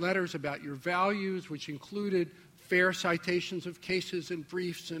write letters about your values, which included fair citations of cases and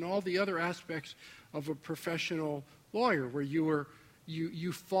briefs and all the other aspects of a professional lawyer, where you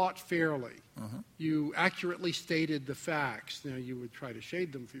fought fairly. You accurately stated the facts. Now, you would try to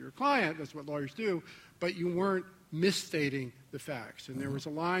shade them for your client. That's what lawyers do. But you weren't misstating the facts. And there was a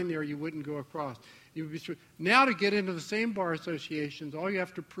line there you wouldn't go across. You would be now, to get into the same bar associations, all you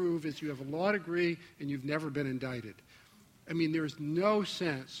have to prove is you have a law degree and you've never been indicted. I mean, there's no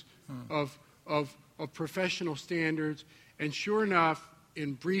sense of professional standards. And sure enough,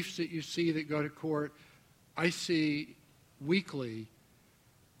 in briefs that you see that go to court, I see weekly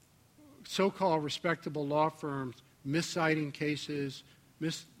so-called respectable law firms misciting cases,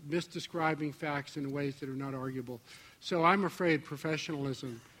 misdescribing facts in ways that are not arguable. So I'm afraid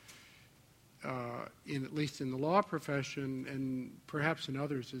professionalism, at least in the law profession and perhaps in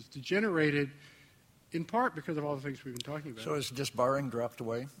others, is degenerated in part because of all the things we've been talking about. So is disbarring dropped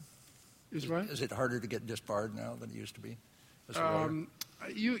away? Is what? Is it harder to get disbarred now than it used to be? As a lawyer?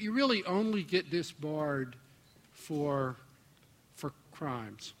 You really only get disbarred for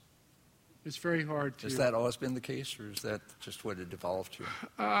crimes. It's very hard to... Has that always been the case, or is that just what it evolved to?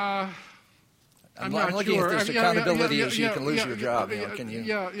 I'm not looking sure. at this accountability issue. You can lose your job. Can you?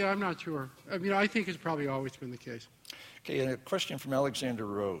 Yeah, I'm not sure. I mean, I think it's probably always been the case. Okay, and a question from Alexander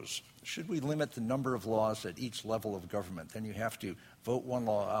Rose. Should we limit the number of laws at each level of government? Then you have to vote one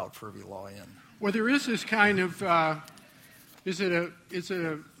law out for every law in. Well, there is this kind of, is it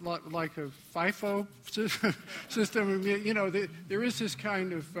like a FIFO system? I mean, there is this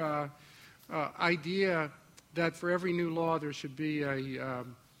kind of idea that for every new law there should be a,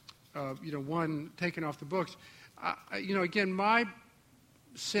 one taken off the books. Again, my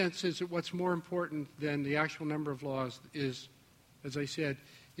sense is that what's more important than the actual number of laws is, as I said,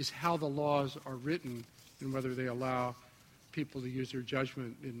 is how the laws are written and whether they allow people to use their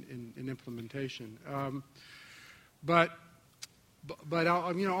judgment in implementation. But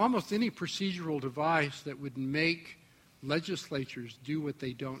almost any procedural device that would make legislatures do what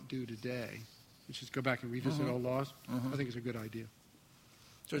they don't do today, which is go back and revisit old laws, I think is a good idea.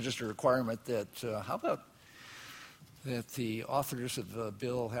 So just a requirement that, how about that the authors of the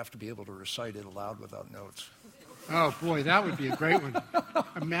bill have to be able to recite it aloud without notes? Oh, boy, that would be a great one.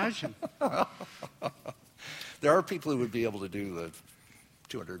 Imagine. There are people who would be able to do the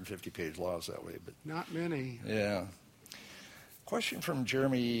 250-page laws that way, but not many. Yeah. Question from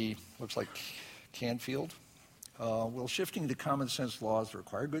Jeremy, looks like Canfield. Will shifting to common sense laws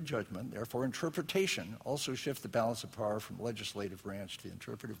require good judgment? Therefore, interpretation also shift the balance of power from legislative branch to the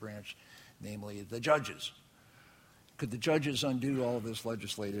interpretive branch, namely the judges. Could the judges undo all of this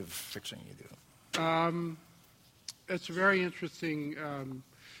legislative fixing you do? It's very interesting.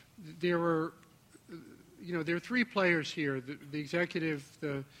 There are three players here: the executive,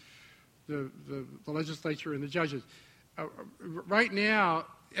 the legislature, and the judges. Right now,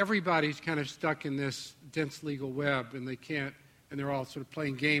 everybody's kind of stuck in this dense legal web, and they're all sort of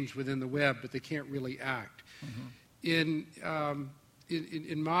playing games within the web, but they can't really act. In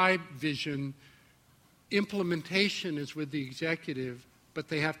my vision, implementation is with the executive, but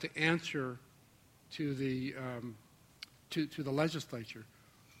they have to answer to the legislature.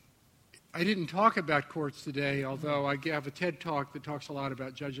 I didn't talk about courts today, although I have a TED talk that talks a lot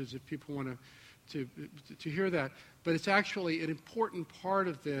about judges if people want to hear that. But it's actually an important part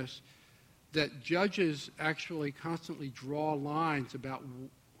of this that judges actually constantly draw lines about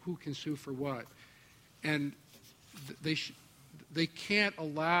who can sue for what. And they can't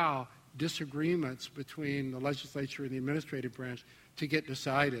allow disagreements between the legislature and the administrative branch to get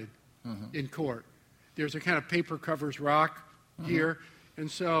decided in court. There's a kind of paper covers rock here. And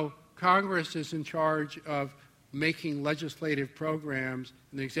so Congress is in charge of making legislative programs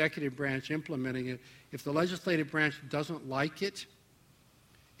and the executive branch implementing it. If the legislative branch doesn't like it,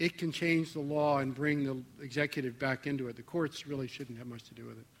 it can change the law and bring the executive back into it. The courts really shouldn't have much to do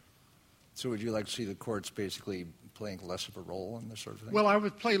with it. So would you like to see the courts basically playing less of a role in this sort of thing? Well, I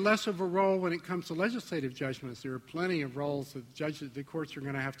would play less of a role when it comes to legislative judgments. There are plenty of roles that the courts are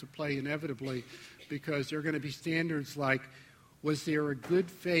going to have to play inevitably, because there are going to be standards like, was there a good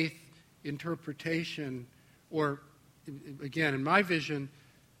faith interpretation, or, again, in my vision,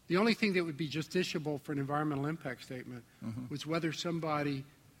 the only thing that would be justiciable for an environmental impact statement was whether somebody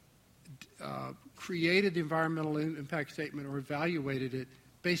created the environmental impact statement or evaluated it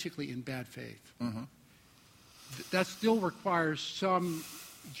basically in bad faith. That still requires some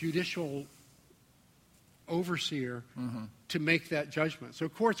judicial overseer to make that judgment. So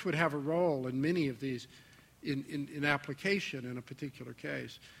courts would have a role in many of these in application in a particular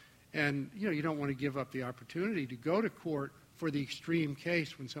case. And, you don't want to give up the opportunity to go to court for the extreme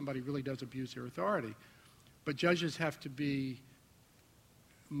case when somebody really does abuse their authority. But judges have to be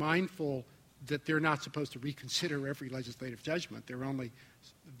mindful that they're not supposed to reconsider every legislative judgment. They're only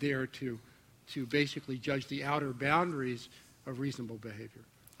there to basically judge the outer boundaries of reasonable behavior.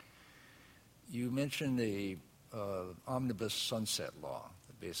 You mentioned the omnibus sunset law,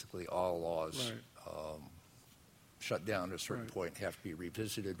 that basically all laws shut down at a certain point, have to be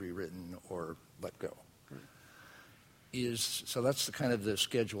revisited, rewritten, or let go. So that's the kind of the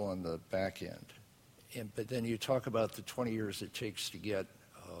schedule on the back end. But then you talk about the 20 years it takes to get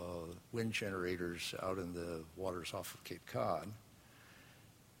wind generators out in the waters off of Cape Cod.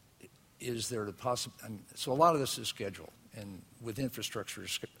 Is there the possibility? So a lot of this is schedule, and with infrastructure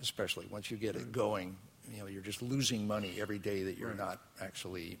especially, once you get it going, you're just losing money every day that you're not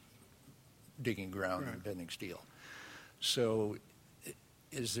actually digging ground and bending steel. So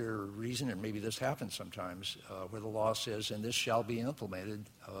is there a reason, and maybe this happens sometimes, where the law says, and this shall be implemented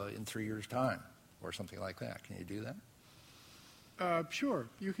in 3 years' time, or something like that? Can you do that? Sure,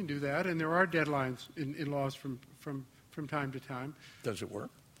 you can do that, and there are deadlines in laws from time to time. Does it work?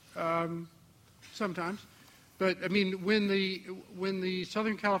 Sometimes. But, I mean, when the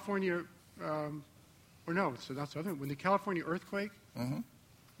Southern California or no, so that's the other. When the California earthquake,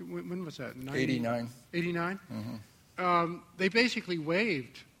 when was that? 89. 89. They basically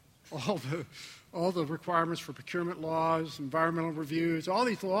waived all the requirements for procurement laws, environmental reviews. All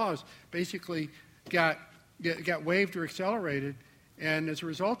these laws basically got waived or accelerated, and as a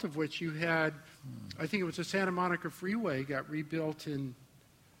result of which you had, I think it was the Santa Monica Freeway got rebuilt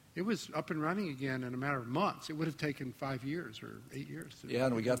it was up and running again in a matter of months. It would have taken 5 years or 8 years. Yeah,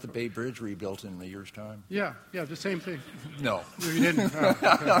 and we got the Bay Bridge rebuilt in a year's time. Yeah, the same thing. No. No, you didn't. Oh,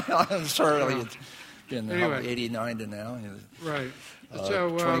 okay. I'm sorry. It's been Anyway. 89 to now. Right.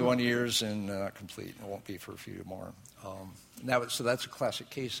 So 21 years and not complete. It won't be for a few more. So that's a classic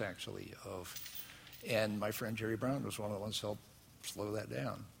case, actually, and my friend Jerry Brown was one of the ones who helped slow that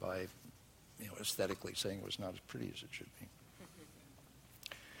down by, aesthetically saying it was not as pretty as it should be.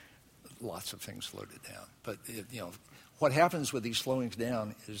 Lots of things slowed it down. But, what happens with these slowings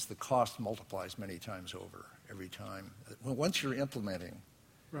down is the cost multiplies many times over every time. Once you're implementing.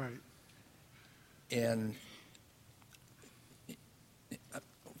 Right. And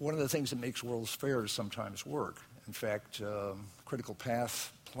one of the things that makes World's Fairs sometimes work, in fact, critical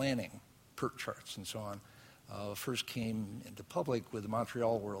path planning, PERT charts and so on, first came into public with the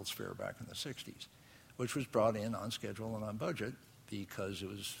Montreal World's Fair back in the 60s, which was brought in on schedule and on budget because it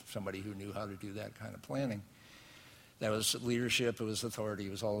was somebody who knew how to do that kind of planning. That was leadership, it was authority,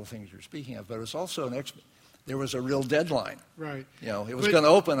 it was all the things you're speaking of, but it was also there was a real deadline. Right. It was going to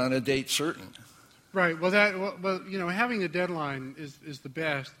open on a date certain. Right. Well, having the deadline is the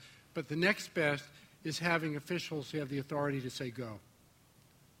best, but the next best is having officials who have the authority to say go.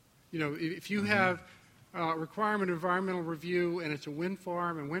 If you have a requirement environmental review and it's a wind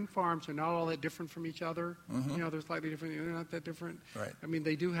farm, and wind farms are not all that different from each other. They're slightly different. They're not that different. Right. I mean,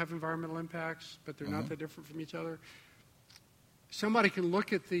 they do have environmental impacts, but they're not that different from each other. Somebody can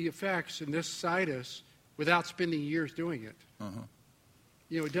look at the effects in this situs without spending years doing it.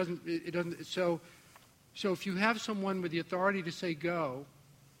 It doesn't. So if you have someone with the authority to say go,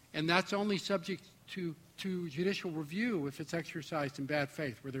 and that's only subject to judicial review if it's exercised in bad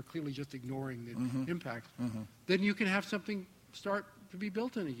faith, where they're clearly just ignoring the impact, then you can have something start to be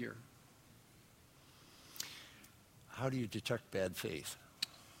built in a year. How do you detect bad faith?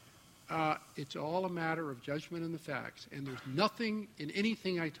 It's all a matter of judgment and the facts, and there's nothing in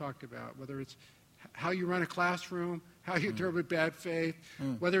anything I talked about, whether it's how you run a classroom, how you interpret bad faith,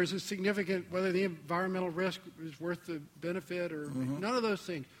 whether it's whether the environmental risk is worth the benefit, or none of those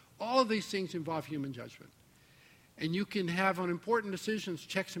things. All of these things involve human judgment. And you can have on important decisions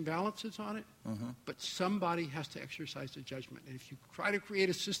checks and balances on it, but somebody has to exercise the judgment. And if you try to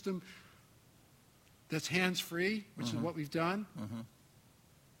create a system that's hands-free, which is what we've done,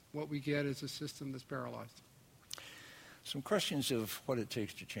 what we get is a system that's paralyzed. Some questions of what it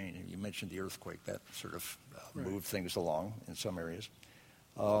takes to change. You mentioned the earthquake. That sort of moved things along in some areas.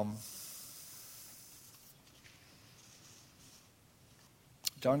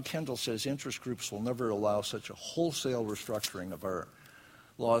 Don Kendall says interest groups will never allow such a wholesale restructuring of our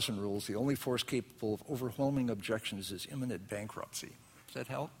laws and rules. The only force capable of overwhelming objections is bankruptcy. Does that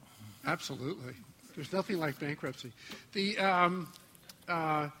help? Absolutely. There's nothing like bankruptcy.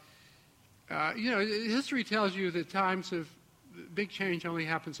 History tells you that times of big change only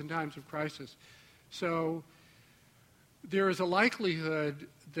happens in times of crisis. So there is a likelihood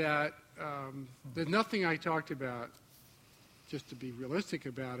that nothing I talked about, just to be realistic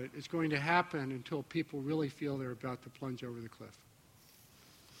about it, is going to happen until people really feel they're about to plunge over the cliff.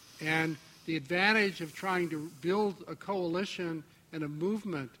 And the advantage of trying to build a coalition and a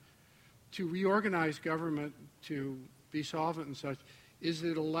movement to reorganize government to be solvent and such is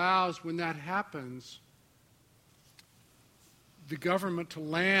it allows, when that happens, the government to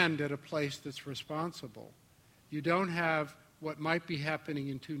land at a place that's responsible. You don't have what might be happening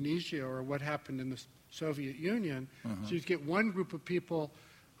in Tunisia or what happened in the Soviet Union. So you get one group of people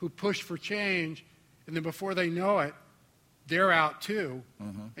who push for change, and then before they know it, they're out too,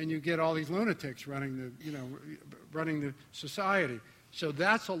 and you get all these lunatics running the society. So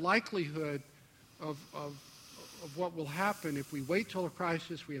that's a likelihood of what will happen if we wait till a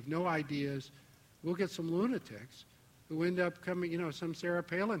crisis. We have no ideas. We'll get some lunatics who end up coming. Some Sarah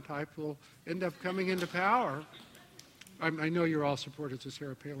Palin type will end up coming into power. I know you're all supporters of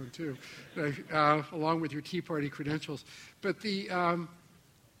Sarah Palin too, along with your Tea Party credentials. But you'll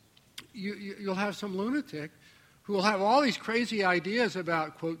have some lunatic who will have all these crazy ideas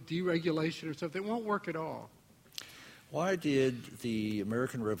about, quote, deregulation or stuff that won't work at all. Why did the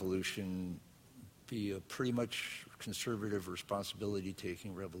American Revolution be a pretty much conservative,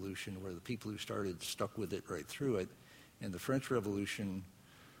 responsibility-taking revolution where the people who started stuck with it right through it, and the French Revolution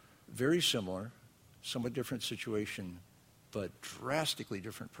very similar, somewhat different situation, but drastically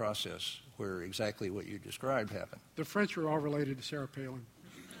different process where exactly what you described happened. The French are all related to Sarah Palin.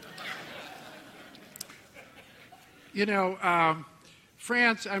 You know,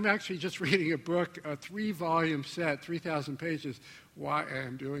 France, I'm actually just reading a book, a 3-volume set, 3,000 pages. Why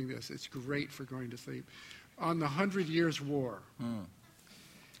I'm doing this, it's great for going to sleep, on the 100 Years' War.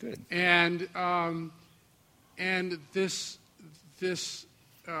 Good. And this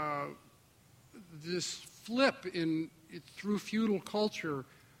flip through feudal culture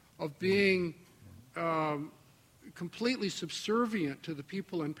of being completely subservient to the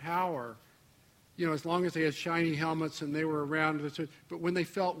people in power, you know, as long as they had shiny helmets and they were around. But when they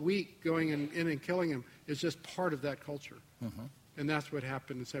felt weak, going in and killing them is just part of that culture. Mm-hmm. And that's what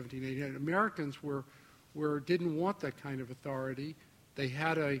happened in 1789. Americans didn't want that kind of authority. They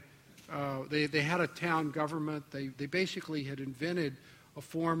had a town government. They basically had invented a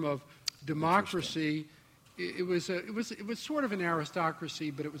form of democracy. It was sort of an aristocracy,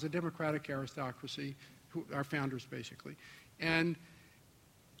 but it was a democratic aristocracy. Our founders basically, and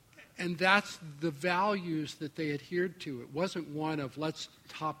that's the values that they adhered to. It wasn't one of let's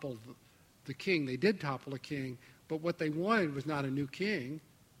topple the king. They did topple a king, but what they wanted was not a new king.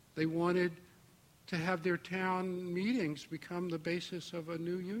 They wanted to have their town meetings become the basis of a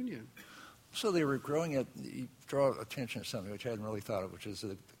new union. So they were growing at, you draw attention to something which I hadn't really thought of, which is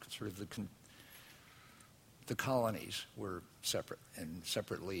the colonies were separate and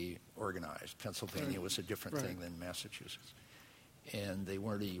separately organized. Pennsylvania was a different thing than Massachusetts. And they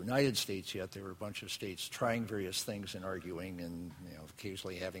weren't a United States yet. There were a bunch of states trying various things and arguing and, you know,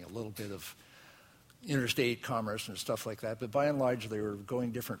 occasionally having a little bit of interstate commerce and stuff like that. But by and large, they were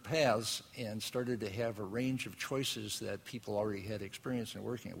going different paths and started to have a range of choices that people already had experience in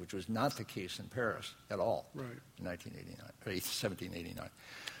working at, which was not the case in Paris at all in 1789.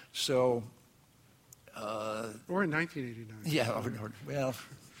 So... or in 1989. Yeah, well...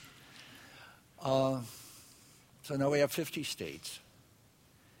 So now we have 50 states,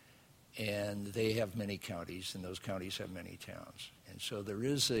 and they have many counties, and those counties have many towns. And so there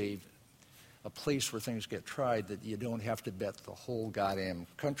is a place where things get tried that you don't have to bet the whole goddamn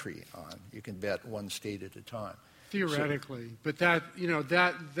country on. You can bet one state at a time. Theoretically, but that, you know,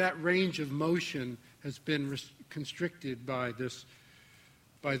 that range of motion has been constricted by this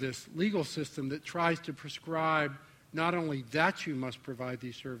legal system that tries to prescribe not only that you must provide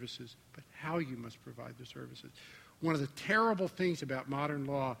these services, but how you must provide the services. One of the terrible things about modern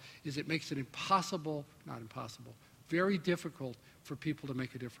law is it makes it very difficult for people to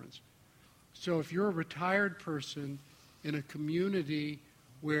make a difference. So if you're a retired person in a community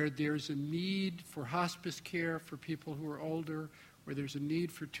where there's a need for hospice care for people who are older, where there's a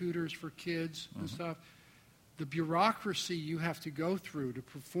need for tutors for kids and stuff, the bureaucracy you have to go through to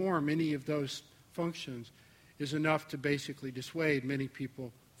perform any of those functions is enough to basically dissuade many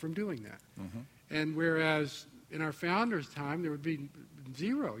people from doing that. And whereas in our founders' time, there would be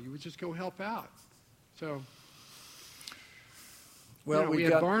zero. You would just go help out. So, well, we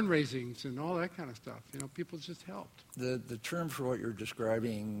had barn raisings and all that kind of stuff. You know, people just helped. The term for what you're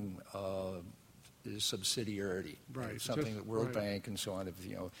describing is subsidiarity. Right. It's something that World Bank and so on, if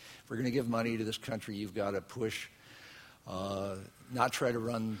we're going to give money to this country, you've got to push, not try to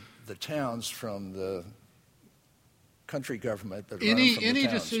run the towns from the country government, but any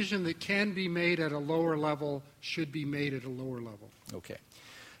towns. decision that can be made at a lower level should be made at a lower level. Okay.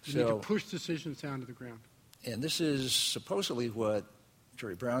 You need to push decisions down to the ground. And this is supposedly what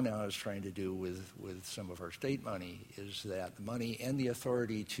Jerry Brown now is trying to do with some of our state money, is that the money and the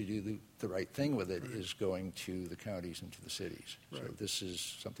authority to do the right thing with it is going to the counties and to the cities. So this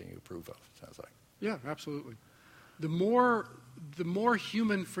is something you approve of, it sounds like. Yeah, absolutely. The more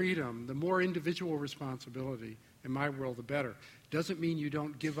human freedom, the more individual responsibility, in my world, the better. Doesn't mean you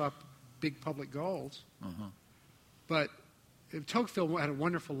don't give up big public goals. But Tocqueville had a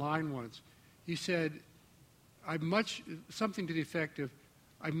wonderful line once. He said, something to the effect of,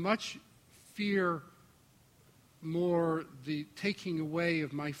 I much fear more the taking away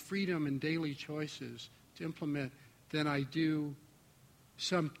of my freedom and daily choices to implement than I do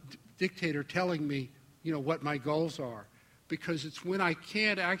some dictator telling me, you know, what my goals are. Because it's when I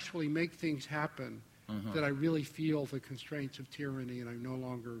can't actually make things happen that I really feel the constraints of tyranny, and I'm no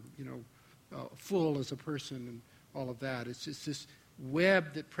longer, you know, full as a person and all of that. It's just this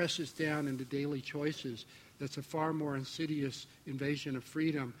web that presses down into daily choices that's a far more insidious invasion of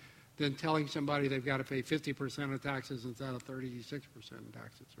freedom than telling somebody they've got to pay 50% of taxes instead of 36% of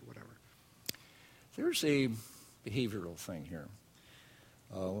taxes or whatever. There's a behavioral thing here.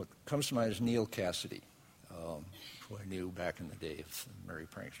 What comes to mind is Neil Cassidy. who I knew back in the day of Merry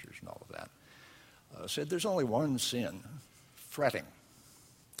Pranksters and all of that, said there's only one sin, fretting.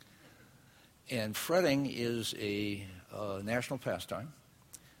 And fretting is a national pastime,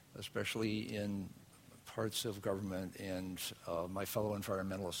 especially in parts of government, and my fellow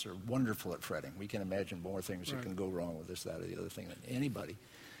environmentalists are wonderful at fretting. We can imagine more things that can go wrong with this, that, or the other thing than anybody.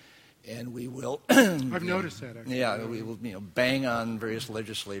 And we will... I've noticed that, actually. Yeah, we will bang on various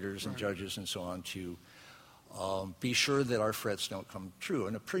legislators and judges and so on to be sure that our frets don't come true.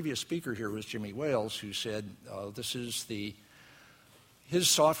 And a previous speaker here was Jimmy Wales, who said this is his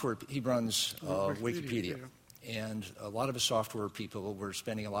software, he runs Wikipedia. And a lot of his software people were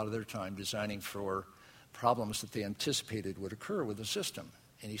spending a lot of their time designing for problems that they anticipated would occur with the system.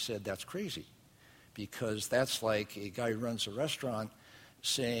 And he said that's crazy, because that's like a guy who runs a restaurant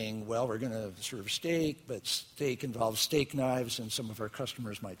saying, well, we're going to serve steak, but steak involves steak knives, and some of our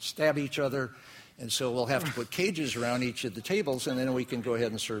customers might stab each other, and so we'll have to put cages around each of the tables, and then we can go ahead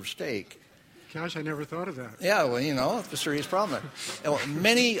and serve steak. Gosh, I never thought of that. Yeah, well, it's a serious problem.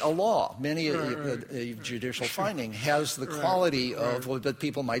 Many a judicial finding has the quality of, well, that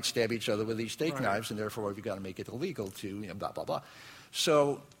people might stab each other with these steak knives, and therefore we've got to make it illegal to, blah, blah, blah.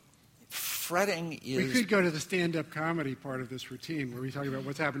 So fretting is... We could go to the stand-up comedy part of this routine, where we talk about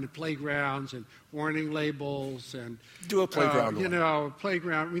what's happened to playgrounds and warning labels and... Do a playground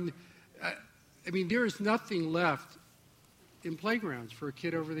playground. I mean, there is nothing left in playgrounds for a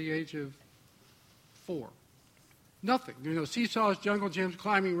kid over the age of 4. Nothing. Seesaws, jungle gyms,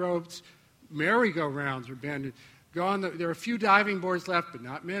 climbing ropes, merry-go-rounds are banned. Gone. There are a few diving boards left, but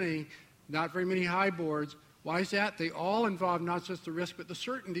not many. Not very many high boards. Why is that? They all involve not just the risk, but the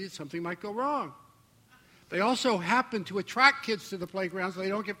certainty that something might go wrong. They also happen to attract kids to the playground so they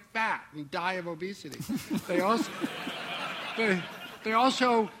don't get fat and die of obesity. They also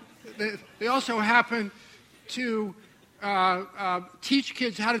happen to teach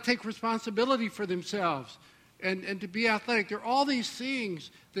kids how to take responsibility for themselves and to be athletic. There are all these things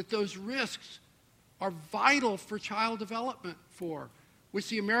that those risks are vital for child development for, which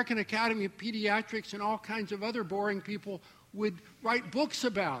the American Academy of Pediatrics and all kinds of other boring people would write books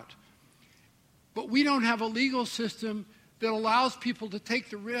about. But we don't have a legal system that allows people to take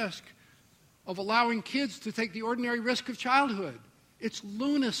the risk of allowing kids to take the ordinary risk of childhood. It's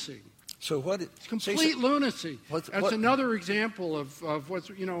lunacy. So what? It's complete lunacy. That's another example of what's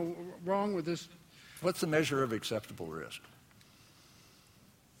wrong with this. What's the measure of acceptable risk?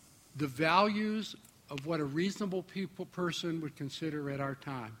 The values of what a reasonable person would consider at our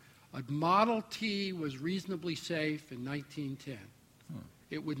time. A Model T was reasonably safe in 1910.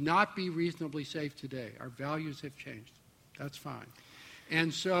 It would not be reasonably safe today. Our values have changed. That's fine.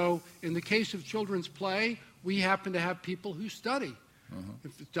 And so in the case of children's play, we happen to have people who study.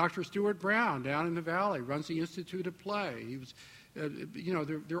 Dr. Stuart Brown down in the Valley runs the Institute of Play. He was,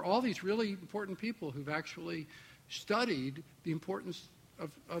 there are all these really important people who've actually studied the importance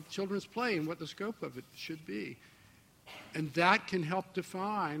of children's play and what the scope of it should be. And that can help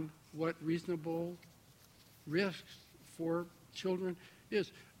define what reasonable risks for children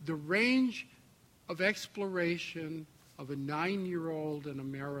is. The range of exploration of a 9-year-old in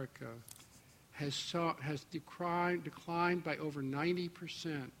America has declined by over 90%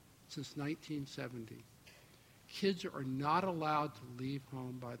 since 1970. Kids are not allowed to leave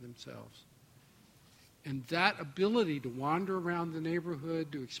home by themselves. And that ability to wander around the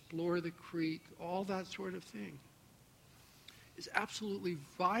neighborhood, to explore the creek, all that sort of thing, is absolutely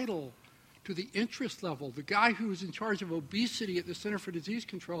vital to the interest level. The guy who was in charge of obesity at the Center for Disease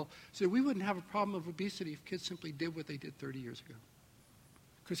Control said we wouldn't have a problem of obesity if kids simply did what they did 30 years ago.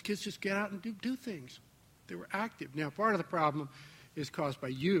 Because kids just get out and do things. They were active. Now, part of the problem is caused by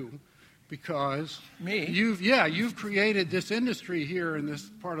you, because you've created this industry here in this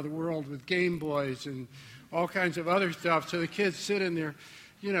part of the world with Game Boys and all kinds of other stuff. So the kids sit in there,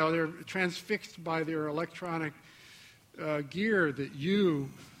 they're transfixed by their electronic gear that you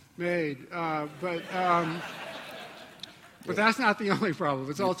made. But that's not the only problem.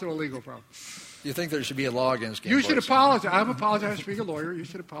 It's also a legal problem. You think there should be a law against Game You Boys? should apologize. I've apologized for being a lawyer. You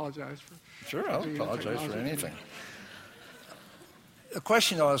should apologize for... Sure, I'll apologize for anything. The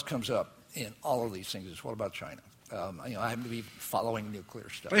question always comes up in all of these things is, what about China? I happen to be following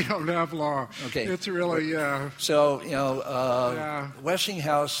nuclear stuff. They don't have law. Okay. It's really... So,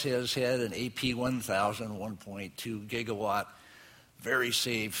 Westinghouse has had an AP1000 1.2 gigawatt, very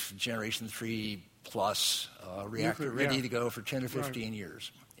safe, Generation 3 plus reactor ready to go for 10 to 15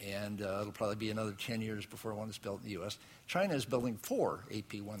 years. And it'll probably be another 10 years before one is built in the U.S. China is building 4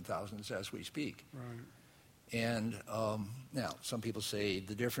 AP1000s as we speak. Right. And now, some people say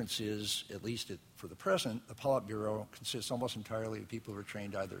the difference is, at least for the present, the Politburo consists almost entirely of people who are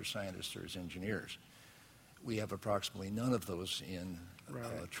trained either as scientists or as engineers. We have approximately none of those in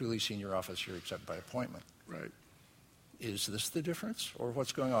a truly senior office here except by appointment. Right. Is this the difference, or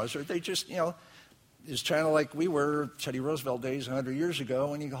what's going on? Are they just, is China like we were Teddy Roosevelt days 100 years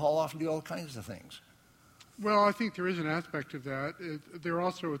ago when you can haul off and do all kinds of things? Well, I think there is an aspect of that. They're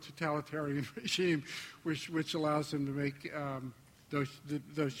also a totalitarian regime, which allows them to make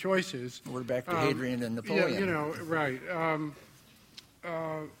those choices. We're back to Hadrian and Napoleon. Yeah, right.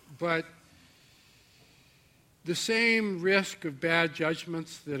 But the same risk of bad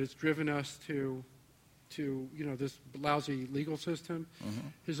judgments that has driven us to this lousy legal system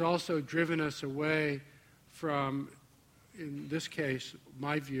has also driven us away from, in this case,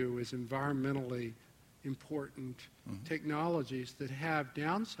 my view is environmentally important technologies that have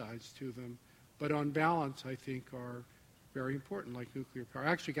downsides to them, but on balance, I think are very important, like nuclear power.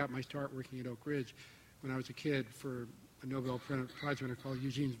 I actually got my start working at Oak Ridge when I was a kid for a Nobel Prize winner called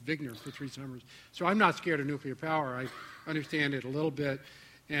Eugene Wigner for 3 summers. So I'm not scared of nuclear power. I understand it a little bit,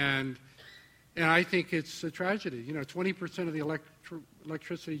 and I think it's a tragedy. 20% of the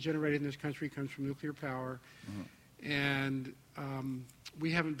electricity generated in this country comes from nuclear power, and we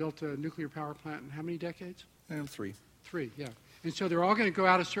haven't built a nuclear power plant in how many decades? 3. 3, yeah. And so they're all going to go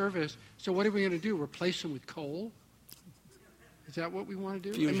out of service. So what are we going to do? Replace them with coal? Is that what we want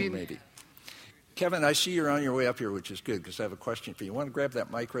to do? Fusion, maybe. Kevin, I see you're on your way up here, which is good, because I have a question for you. You want to grab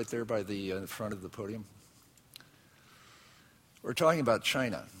that mic right there by the front of the podium? We're talking about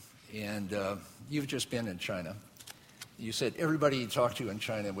China, and you've just been in China. You said everybody you talked to in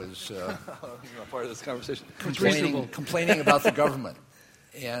China was part of this conversation. Complaining about the government.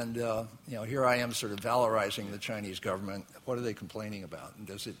 And here I am sort of valorizing the Chinese government. What are they complaining about? And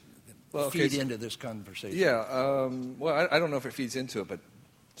does it feed into this conversation? Yeah. Well, I don't know if it feeds into it, but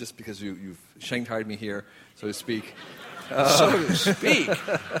just because you've shanghaied me here, so to speak. So to speak.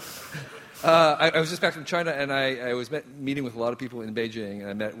 I was just back from China, and I was meeting with a lot of people in Beijing,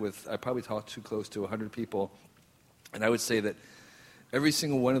 and I probably talked to close to 100 people, and I would say that every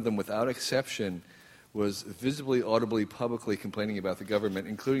single one of them, without exception, was visibly, audibly, publicly complaining about the government,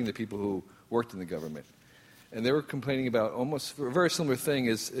 including the people who worked in the government. And they were complaining about almost a very similar thing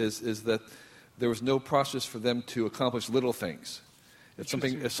is that there was no process for them to accomplish little things.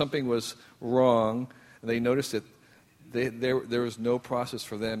 If something was wrong, and they noticed it, there was no process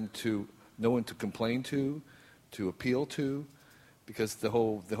for them no one to complain to appeal to, because the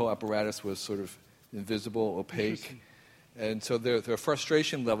whole apparatus was sort of invisible, opaque. And so their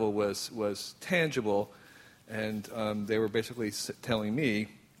frustration level was tangible, and they were basically telling me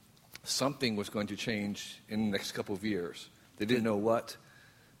something was going to change in the next couple of years. They didn't know what,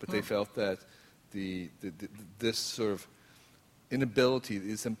 but they felt that this sort of inability,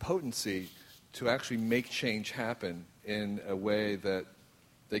 this impotency to actually make change happen in a way that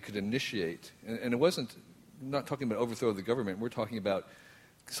they could initiate. And it wasn't, not talking about overthrow of the government, we're talking about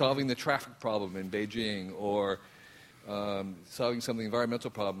solving the traffic problem in Beijing or solving some of the environmental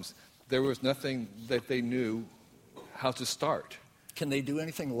problems. There was nothing that they knew how to start. Can they do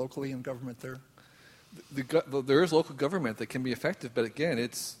anything locally in government there? There is local government that can be effective, but again,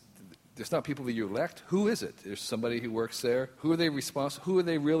 there's not people that you elect. Who is it? There's somebody who works there. Who are they responsible? Who are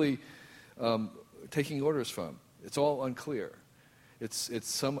they really taking orders from? It's all unclear. It's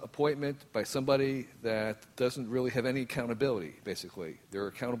some appointment by somebody that doesn't really have any accountability, basically. They're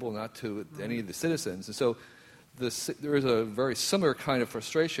accountable not to any of the citizens. And so there is a very similar kind of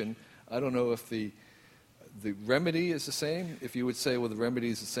frustration. I don't know if the remedy is the same. If you would say, well, the remedy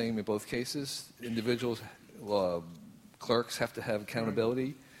is the same in both cases. Individuals, clerks have to have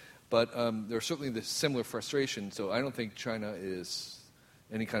accountability. But there's certainly this similar frustration. So I don't think China is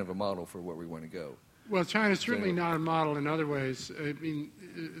any kind of a model for where we want to go. Well, China's certainly not a model in other ways. I mean,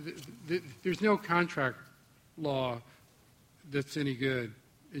 there's no contract law that's any good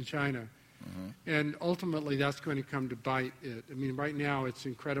in China. And ultimately, that's going to come to bite it. I mean, right now, its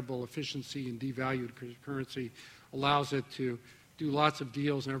incredible efficiency and devalued currency allows it to do lots of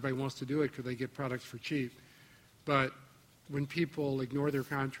deals, and everybody wants to do it because they get products for cheap. But when people ignore their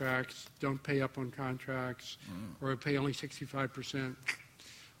contracts, don't pay up on contracts, or pay only 65%,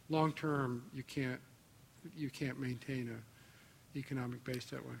 long term, you can't maintain an economic base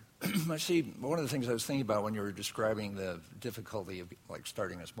that way. I see. One of the things I was thinking about when you were describing the difficulty of like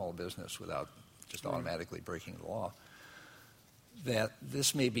starting a small business without just automatically breaking the law, that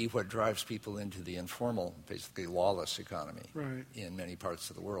this may be what drives people into the informal, basically lawless economy in many parts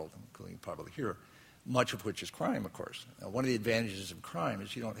of the world, including probably here. much of which is crime, of course. Now, one of the advantages of crime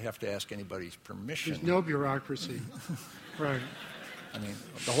is you don't have to ask anybody's permission. There's no bureaucracy. Right. I mean,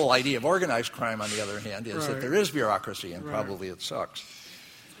 the whole idea of organized crime, on the other hand, is that there is bureaucracy, and probably it sucks.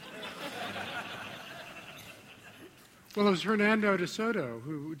 Well, it was Hernando de Soto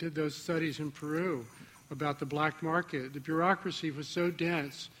who did those studies in Peru about the black market. The bureaucracy was so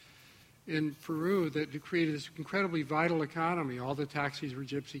dense in Peru that it created this incredibly vital economy. All the taxis were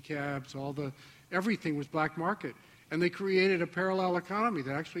gypsy cabs, everything was black market. And they created a parallel economy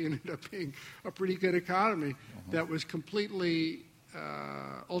that actually ended up being a pretty good economy that was completely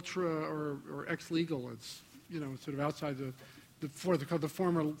ultra or ex-legal. It's, sort of outside the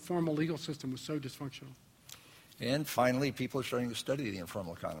formal legal system was so dysfunctional. And finally, people are starting to study the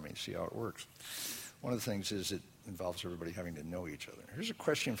informal economy and see how it works. One of the things is it involves everybody having to know each other. Here's a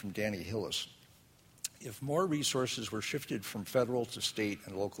question from Danny Hillis. If more resources were shifted from federal to state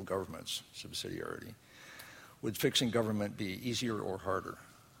and local governments, subsidiarity, would fixing government be easier or harder?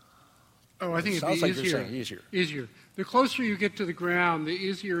 Oh, I think it'd be easier. Sounds like easier. you're saying easier. Easier. The closer you get to the ground, the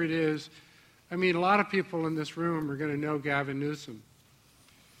easier it is. I mean, a lot of people in this room are going to know Gavin Newsom.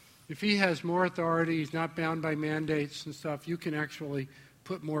 If he has more authority, he's not bound by mandates and stuff, you can actually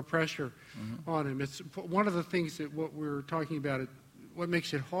put more pressure on him. It's one of the things that what we're talking about, what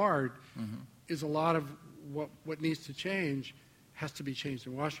makes it hard is a lot of what needs to change has to be changed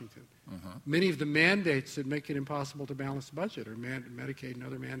in Washington. Many of the mandates that make it impossible to balance the budget are Medicaid and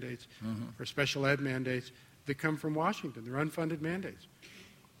other mandates or special ed mandates that come from Washington. They're unfunded mandates.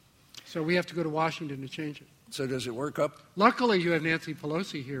 So we have to go to Washington to change it. So does it work up? Luckily, you have Nancy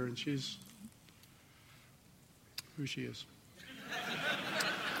Pelosi here, and she's who she is.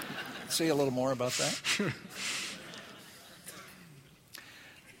 Say a little more about that.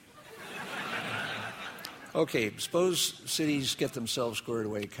 Okay, suppose cities get themselves squared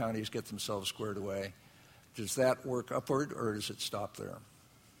away, counties get themselves squared away. Does that work upward, or does it stop there?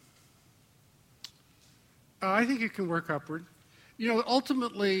 I think it can work upward.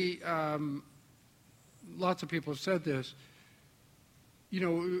 Ultimately, lots of people have said this.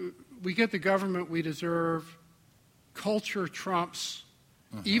 We get the government we deserve. Culture trumps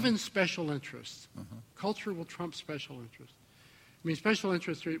even special interests. Culture will trump special interests. I mean, special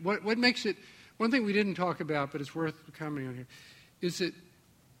interests. What makes it? One thing we didn't talk about, but it's worth commenting on here, is that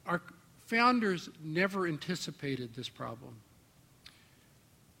our founders never anticipated this problem.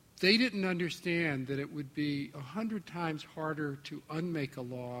 They didn't understand that it would be 100 times harder to unmake a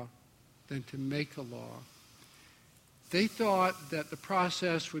law than to make a law. They thought that the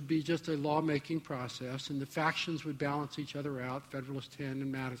process would be just a lawmaking process and the factions would balance each other out, Federalist 10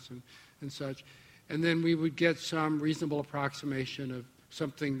 and Madison and such, and then we would get some reasonable approximation of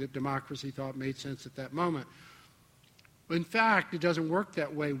something that democracy thought made sense at that moment. In fact, it doesn't work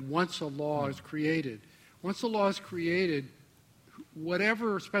that way once a law is created. Once a law is created,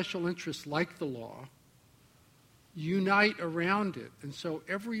 whatever special interests like the law unite around it. And so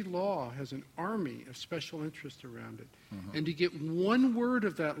every law has an army of special interests around it. And to get one word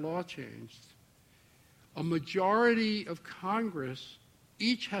of that law changed, a majority of Congress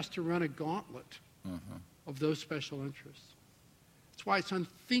each has to run a gauntlet of those special interests. That's why it's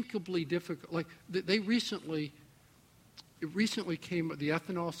unthinkably difficult. Like it recently came the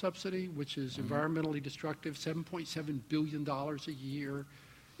ethanol subsidy, which is environmentally destructive, $7.7 billion a year.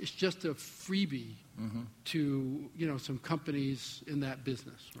 It's just a freebie to some companies in that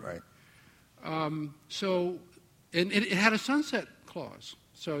business. Right. So it had a sunset clause.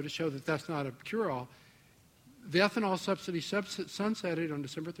 So to show that that's not a cure-all, the ethanol subsidy sunsetted on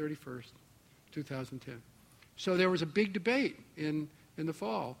December 31st, 2010. So there was a big debate in the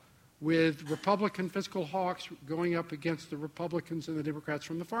fall with Republican fiscal hawks going up against the Republicans and the Democrats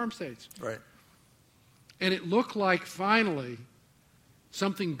from the farm states. Right. And it looked like finally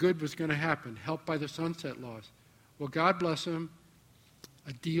something good was going to happen, helped by the sunset laws. Well, God bless them,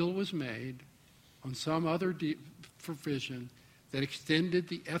 a deal was made on some other provision that extended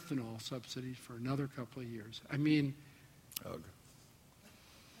the ethanol subsidies for another couple of years. I mean,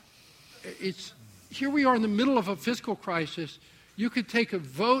 here we are in the middle of a fiscal crisis. You could take a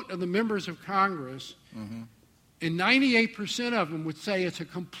vote of the members of Congress, and 98% of them would say it's a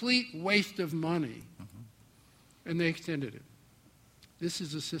complete waste of money, and they extended it. This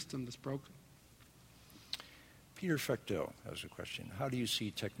is a system that's broken. Peter Fecteau has a question. How do you see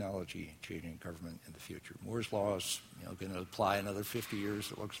technology changing government in the future? Moore's Law is going to apply another 50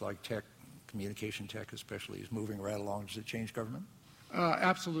 years. It looks like communication tech especially, is moving right along. Does it change government?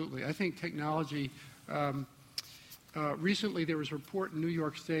 Absolutely. I think technology... recently there was a report in New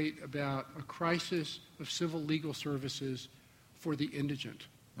York State about a crisis of civil legal services for the indigent.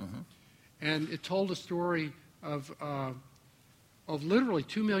 And it told a story of literally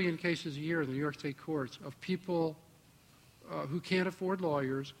 2 million cases a year in the New York State courts of people who can't afford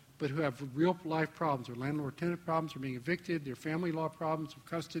lawyers but who have real life problems. Their landlord-tenant problems, they're being evicted, their family law problems of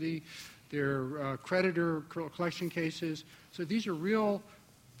custody, their creditor collection cases. So these are real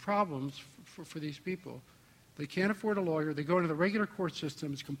problems for these people. They can't afford a lawyer. They go into the regular court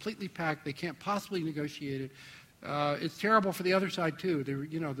system. It's completely packed. They can't possibly negotiate it. It's terrible for the other side, too.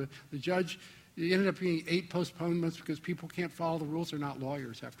 The judge, it ended up being 8 postponements because people can't follow the rules. They're not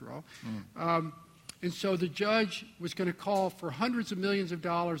lawyers, after all. And so the judge was going to call for hundreds of millions of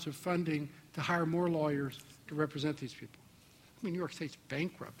dollars of funding to hire more lawyers to represent these people. I mean, New York State's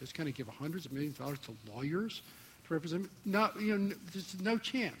bankrupt. It's going to give hundreds of millions of dollars to lawyers to represent? No, there's no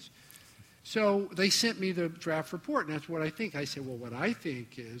chance. So they sent me the draft report, and that's what I think. I said, well, what I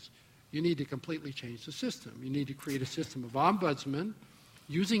think is you need to completely change the system. You need to create a system of ombudsmen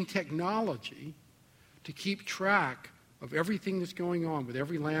using technology to keep track of everything that's going on with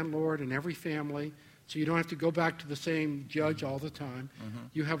every landlord and every family, so you don't have to go back to the same judge all the time.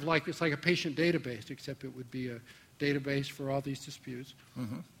 You have it's like a patient database, except it would be a database for all these disputes.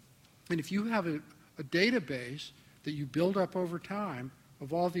 And if you have a database that you build up over time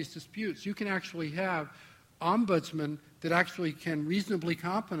of all these disputes, you can actually have ombudsmen that actually can reasonably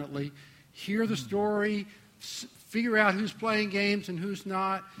competently hear the story, figure out who's playing games and who's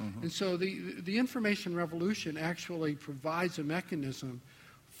not. And so the information revolution actually provides a mechanism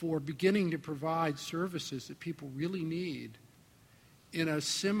for beginning to provide services that people really need in a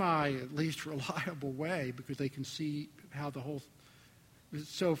at least reliable way, because they can see how the whole...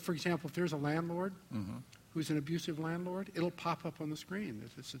 So, for example, if there's a landlord who's an abusive landlord, it'll pop up on the screen.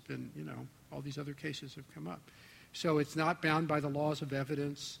 This has been, all these other cases have come up. So it's not bound by the laws of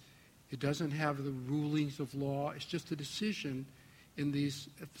evidence. It doesn't have the rulings of law. It's just a decision in these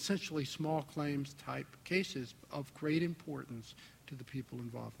essentially small claims type cases of great importance to the people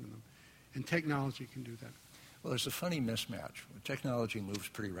involved in them. And technology can do that. Well, there's a funny mismatch. Technology moves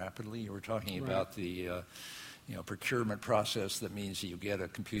pretty rapidly. You were talking about the procurement process. That means you get a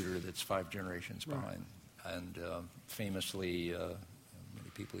computer that's 5 generations behind. And famously, many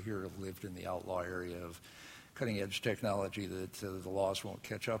people here have lived in the outlaw area of cutting-edge technology that the laws won't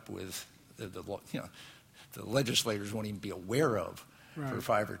catch up with. The legislators won't even be aware of for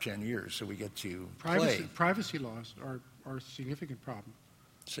 5 or 10 years. So we get to play. Privacy laws are a significant problem.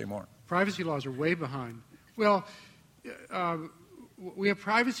 Say more. Privacy laws are way behind. Well, we have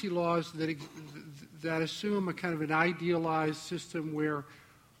privacy laws that assume a kind of an idealized system where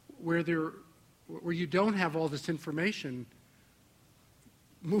you don't have all this information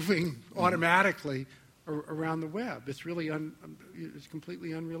moving automatically around the web. It's really it's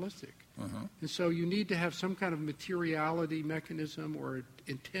completely unrealistic. And so you need to have some kind of materiality mechanism or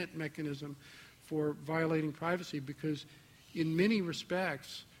intent mechanism for violating privacy, because in many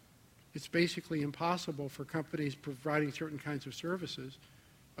respects it's basically impossible for companies providing certain kinds of services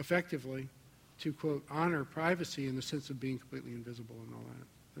effectively to, quote, honor privacy in the sense of being completely invisible and all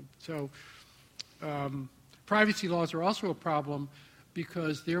that. So privacy laws are also a problem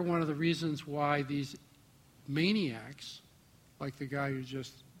because they're one of the reasons why these maniacs, like the guy who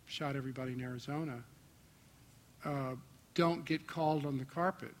just shot everybody in Arizona, don't get called on the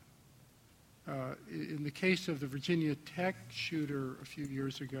carpet. In the case of the Virginia Tech shooter a few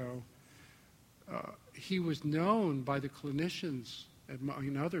years ago, he was known by the clinicians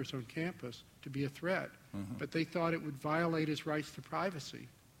and others on campus to be a threat, but they thought it would violate his rights to privacy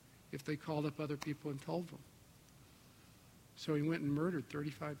if they called up other people and told them. So he went and murdered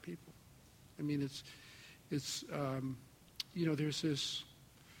 35 people. I mean, it's there's this,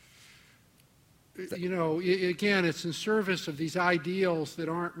 again, it's in service of these ideals that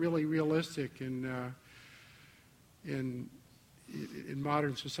aren't really realistic in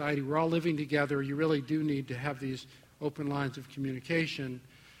modern society. We're all living together. You really do need to have these open lines of communication.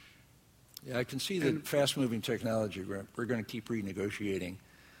 Yeah, I can see that fast-moving technology, we're going to keep renegotiating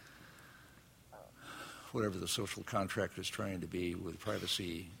whatever the social contract is trying to be with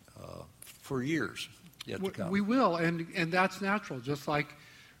privacy for years yet to come. We will, and that's natural, just like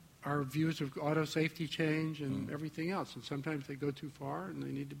our views of auto safety change and everything else. And sometimes they go too far and they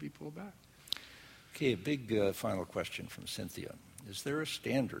need to be pulled back. Okay, a big final question from Cynthia. Is there a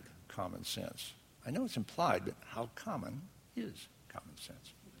standard common sense? I know it's implied, but how common is common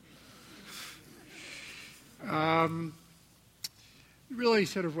sense? Really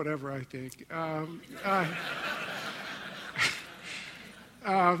sort of whatever, I think.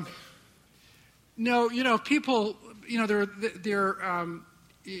 No, people,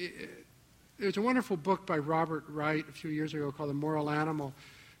 there's a wonderful book by Robert Wright a few years ago called The Moral Animal,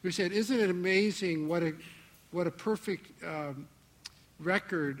 who said, "Isn't it amazing what a perfect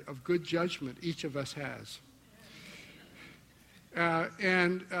record of good judgment each of us has?"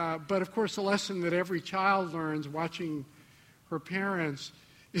 But of course, the lesson that every child learns watching her parents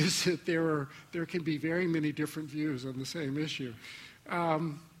is that there can be very many different views on the same issue.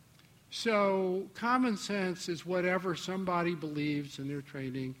 So common sense is whatever somebody believes in their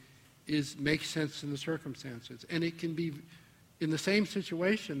training makes sense in the circumstances. And it can be, in the same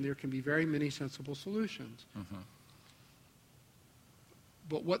situation, there can be very many sensible solutions. Mm-hmm.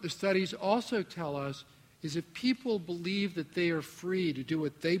 But what the studies also tell us is if people believe that they are free to do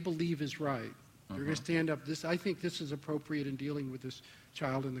what they believe is right, they're going to stand up. I think this is appropriate in dealing with this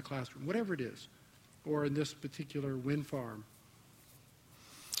child in the classroom, whatever it is, or in this particular wind farm.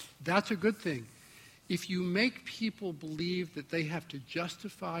 That's a good thing. If you make people believe that they have to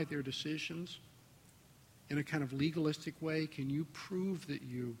justify their decisions in a kind of legalistic way, can you prove that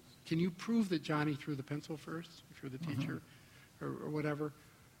Johnny threw the pencil first, if you're the teacher, or whatever?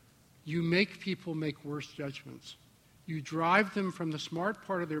 You make people make worse judgments. You drive them from the smart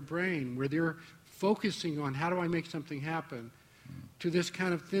part of their brain, where they're focusing on how do I make something happen, to this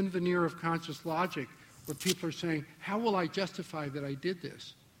kind of thin veneer of conscious logic, where people are saying, how will I justify that I did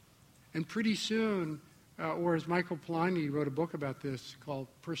this? And pretty soon, or as Michael Polanyi wrote a book about this called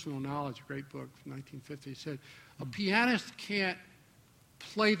Personal Knowledge, a great book from 1950, he said, a pianist can't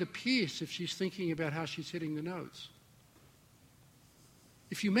play the piece if she's thinking about how she's hitting the notes.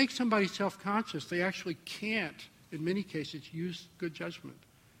 If you make somebody self-conscious, they actually can't, in many cases, use good judgment.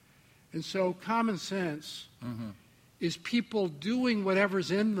 And so common sense is people doing whatever's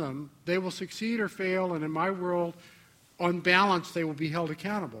in them. They will succeed or fail, and in my world, on balance, they will be held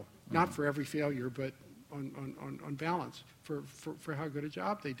accountable. Not for every failure, but on balance, for how good a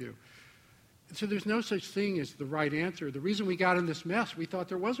job they do. And so there's no such thing as the right answer. The reason we got in this mess, we thought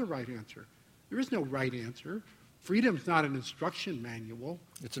there was a right answer. There is no right answer. Freedom's not an instruction manual.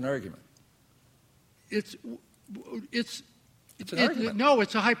 It's an argument. It's an argument. No,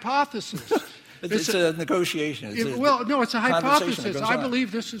 it's a hypothesis. It's a negotiation. It's a hypothesis. I on.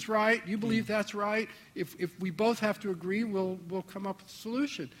 believe this is right. You believe that's right. If we both have to agree, we'll come up with a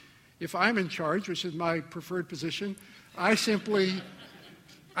solution. If I'm in charge, which is my preferred position, I simply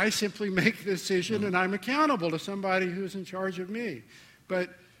make the decision, and I'm accountable to somebody who's in charge of me.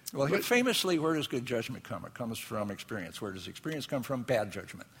 Famously, where does good judgment come? It comes from experience. Where does experience come from? Bad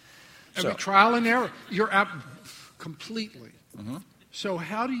judgment. Trial and error. Completely. Mm-hmm. So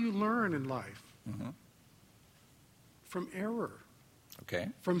how do you learn in life? Mm-hmm. From error. Okay.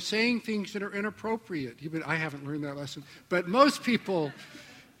 From saying things that are inappropriate. I haven't learned that lesson. But most people,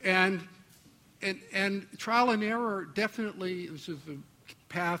 and trial and error definitely, this is the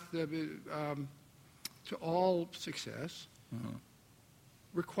path to all success,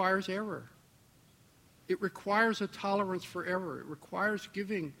 requires error. It requires a tolerance for error. It requires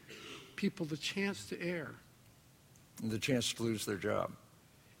giving people the chance to err. And the chance to lose their job.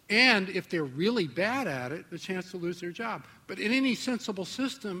 And if they're really bad at it, the chance to lose their job. But in any sensible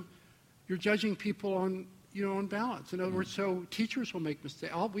system, you're judging people on balance. In other words, so teachers will make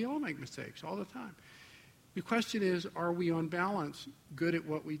mistakes. We all make mistakes all the time. The question is, are we on balance good at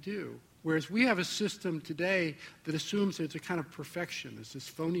what we do? Whereas we have a system today that assumes there's a kind of perfection. It's this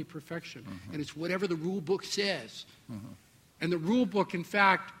phony perfection. And it's whatever the rule book says. And the rule book, in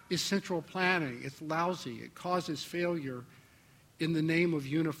fact, is central planning. It's lousy. It causes failure in the name of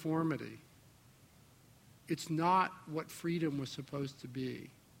uniformity. It's not what freedom was supposed to be.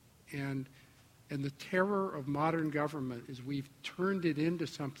 And the terror of modern government is we've turned it into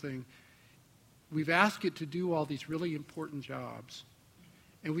something. We've asked it to do all these really important jobs.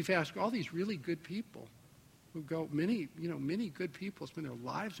 And we've asked all these really good people who go, many good people spend their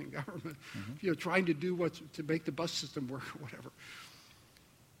lives in government, trying to do to make the bus system work or whatever.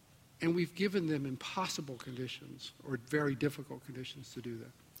 And we've given them impossible conditions or very difficult conditions to do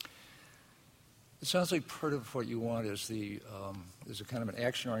that. It sounds like part of what you want is a kind of an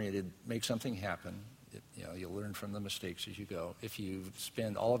action-oriented, make something happen. You'll learn from the mistakes as you go. If you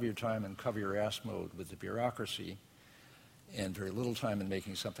spend all of your time in cover-your-ass mode with the bureaucracy and very little time in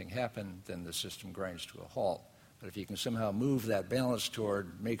making something happen, then the system grinds to a halt. But if you can somehow move that balance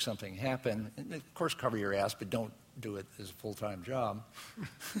toward make something happen, and of course cover your ass, but don't do it as a full-time job.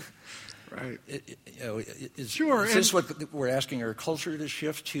 Right. Sure. Is this what we're asking our culture to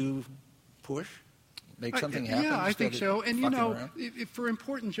shift to push? Make something happen? Yeah, I think so. And for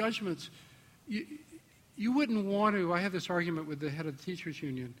important judgments, you wouldn't want to, I have this argument with the head of the teachers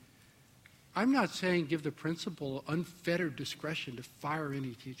union. I'm not saying give the principal unfettered discretion to fire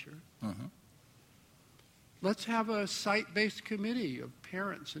any teacher. Let's have a site-based committee of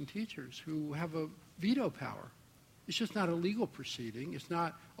parents and teachers who have a veto power. It's just not a legal proceeding. It's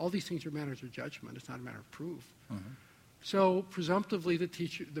not, all these things are matters of judgment. It's not a matter of proof. Mm-hmm. So presumptively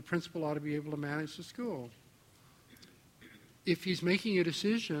the principal ought to be able to manage the school. If he's making a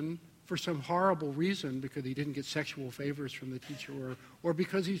decision for some horrible reason because he didn't get sexual favors from the teacher or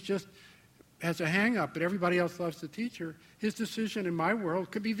because he's just has a hang-up but everybody else loves the teacher, his decision in my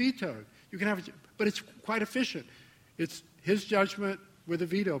world could be vetoed. You can have it, but it's quite efficient. It's his judgment with a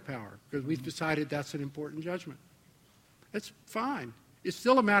veto power because we've decided that's an important judgment. That's fine. It's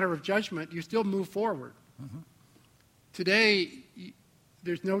still a matter of judgment. You still move forward. Mm-hmm. Today,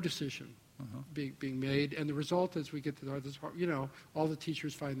 there's no decision being made, and the result is we get to this, all the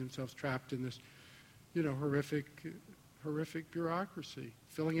teachers find themselves trapped in this, horrific bureaucracy,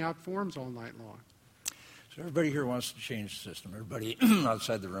 filling out forms all night long. So everybody here wants to change the system. Everybody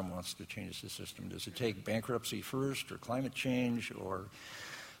outside the room wants to change the system. Does it take bankruptcy first or climate change, or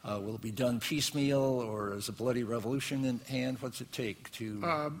will it be done piecemeal, or is a bloody revolution in hand? What's it take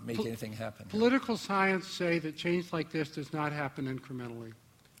to make anything happen? Political science say that change like this does not happen incrementally.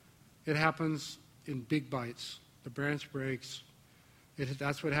 It happens in big bites. The branch breaks.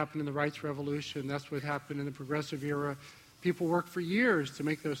 That's what happened in the rights revolution. That's what happened in the progressive era. People worked for years to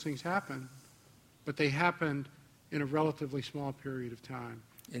make those things happen, but they happened in a relatively small period of time.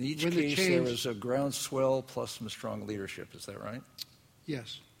 In each case, there was a groundswell plus some strong leadership. Is that right?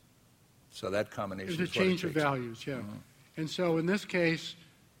 Yes. So that combination There's is a change of values, yeah. Mm-hmm. And so in this case,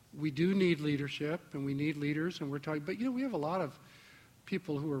 we do need leadership, and we need leaders, and we're talking, but we have a lot of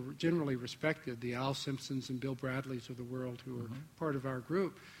people who are generally respected, the Al Simpsons and Bill Bradleys of the world who are part of our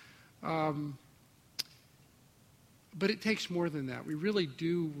group. But it takes more than that. We really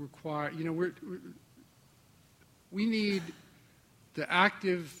do require, we need the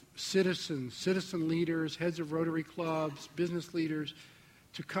active citizens, citizen leaders, heads of Rotary clubs, business leaders,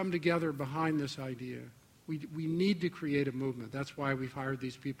 to come together behind this idea. We need to create a movement. That's why we've hired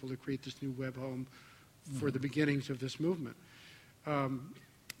these people to create this new web home for the beginnings of this movement.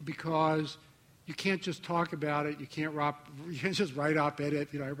 Because you can't just talk about it. You can't just write op-ed it.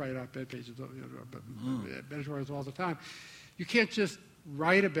 I write op-ed pages, editorials all the time. You can't just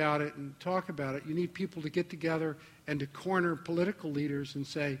write about it and talk about it. You need people to get together and to corner political leaders and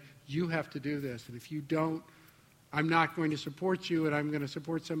say, you have to do this. And if you don't, I'm not going to support you, and I'm going to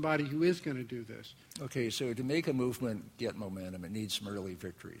support somebody who is going to do this. Okay, so to make a movement get momentum, it needs some early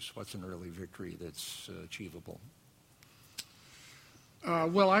victories. What's an early victory that's achievable?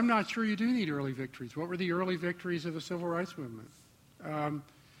 Well, I'm not sure you do need early victories. What were the early victories of the civil rights movement?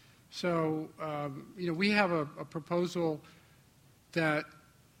 We have a proposal that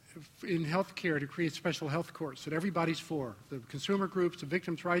in healthcare to create special health courts that everybody's for. The consumer groups, the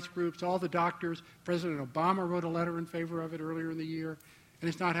victims' rights groups, all the doctors. President Obama wrote a letter in favor of it earlier in the year, and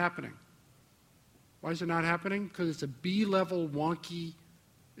it's not happening. Why is it not happening? Because it's a B-level wonky,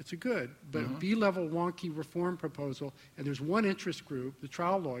 it's a B-level wonky reform proposal, and there's one interest group, the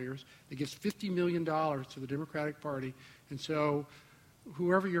trial lawyers, that gives $50 million to the Democratic Party, and so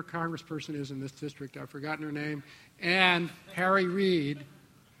whoever your congressperson is in this district, I've forgotten her name, and Harry Reid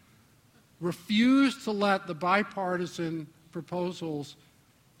refused to let the bipartisan proposals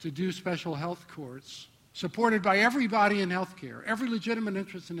to do special health courts, supported by everybody in healthcare, every legitimate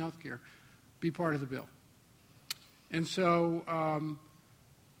interest in healthcare, be part of the bill. And so,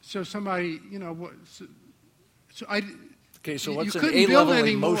 somebody, Okay, so what's an A-level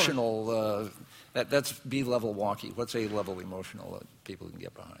emotional? That's B-level wonky. What's A-level emotional that people can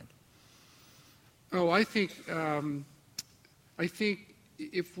get behind? Oh, I think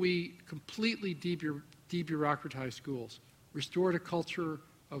if we completely debureaucratize schools, restored a culture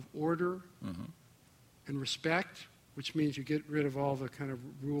of order and respect, which means you get rid of all the kind of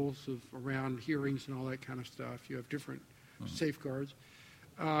rules around hearings and all that kind of stuff. You have different safeguards.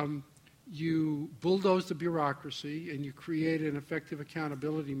 You bulldoze the bureaucracy and you create an effective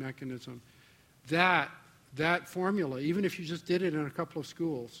accountability mechanism. That formula, even if you just did it in a couple of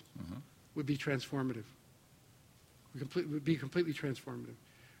schools, would be transformative. Would be completely transformative.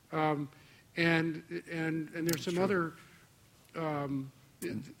 And there's some other, and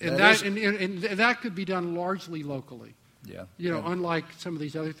that could be done largely locally. Yeah. Unlike some of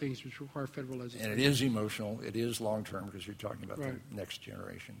these other things which require federal legislation. And it is emotional. It is long-term because you're talking about the next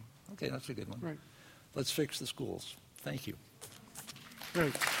generation. Okay, that's a good one. Right. Let's fix the schools. Thank you.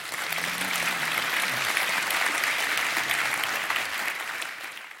 Great.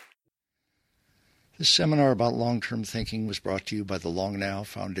 This seminar about long-term thinking was brought to you by the Long Now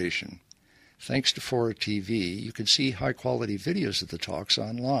Foundation. Thanks to Fora TV, you can see high-quality videos of the talks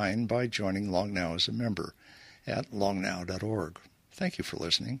online by joining Long Now as a member at longnow.org. Thank you for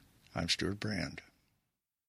listening. I'm Stuart Brand.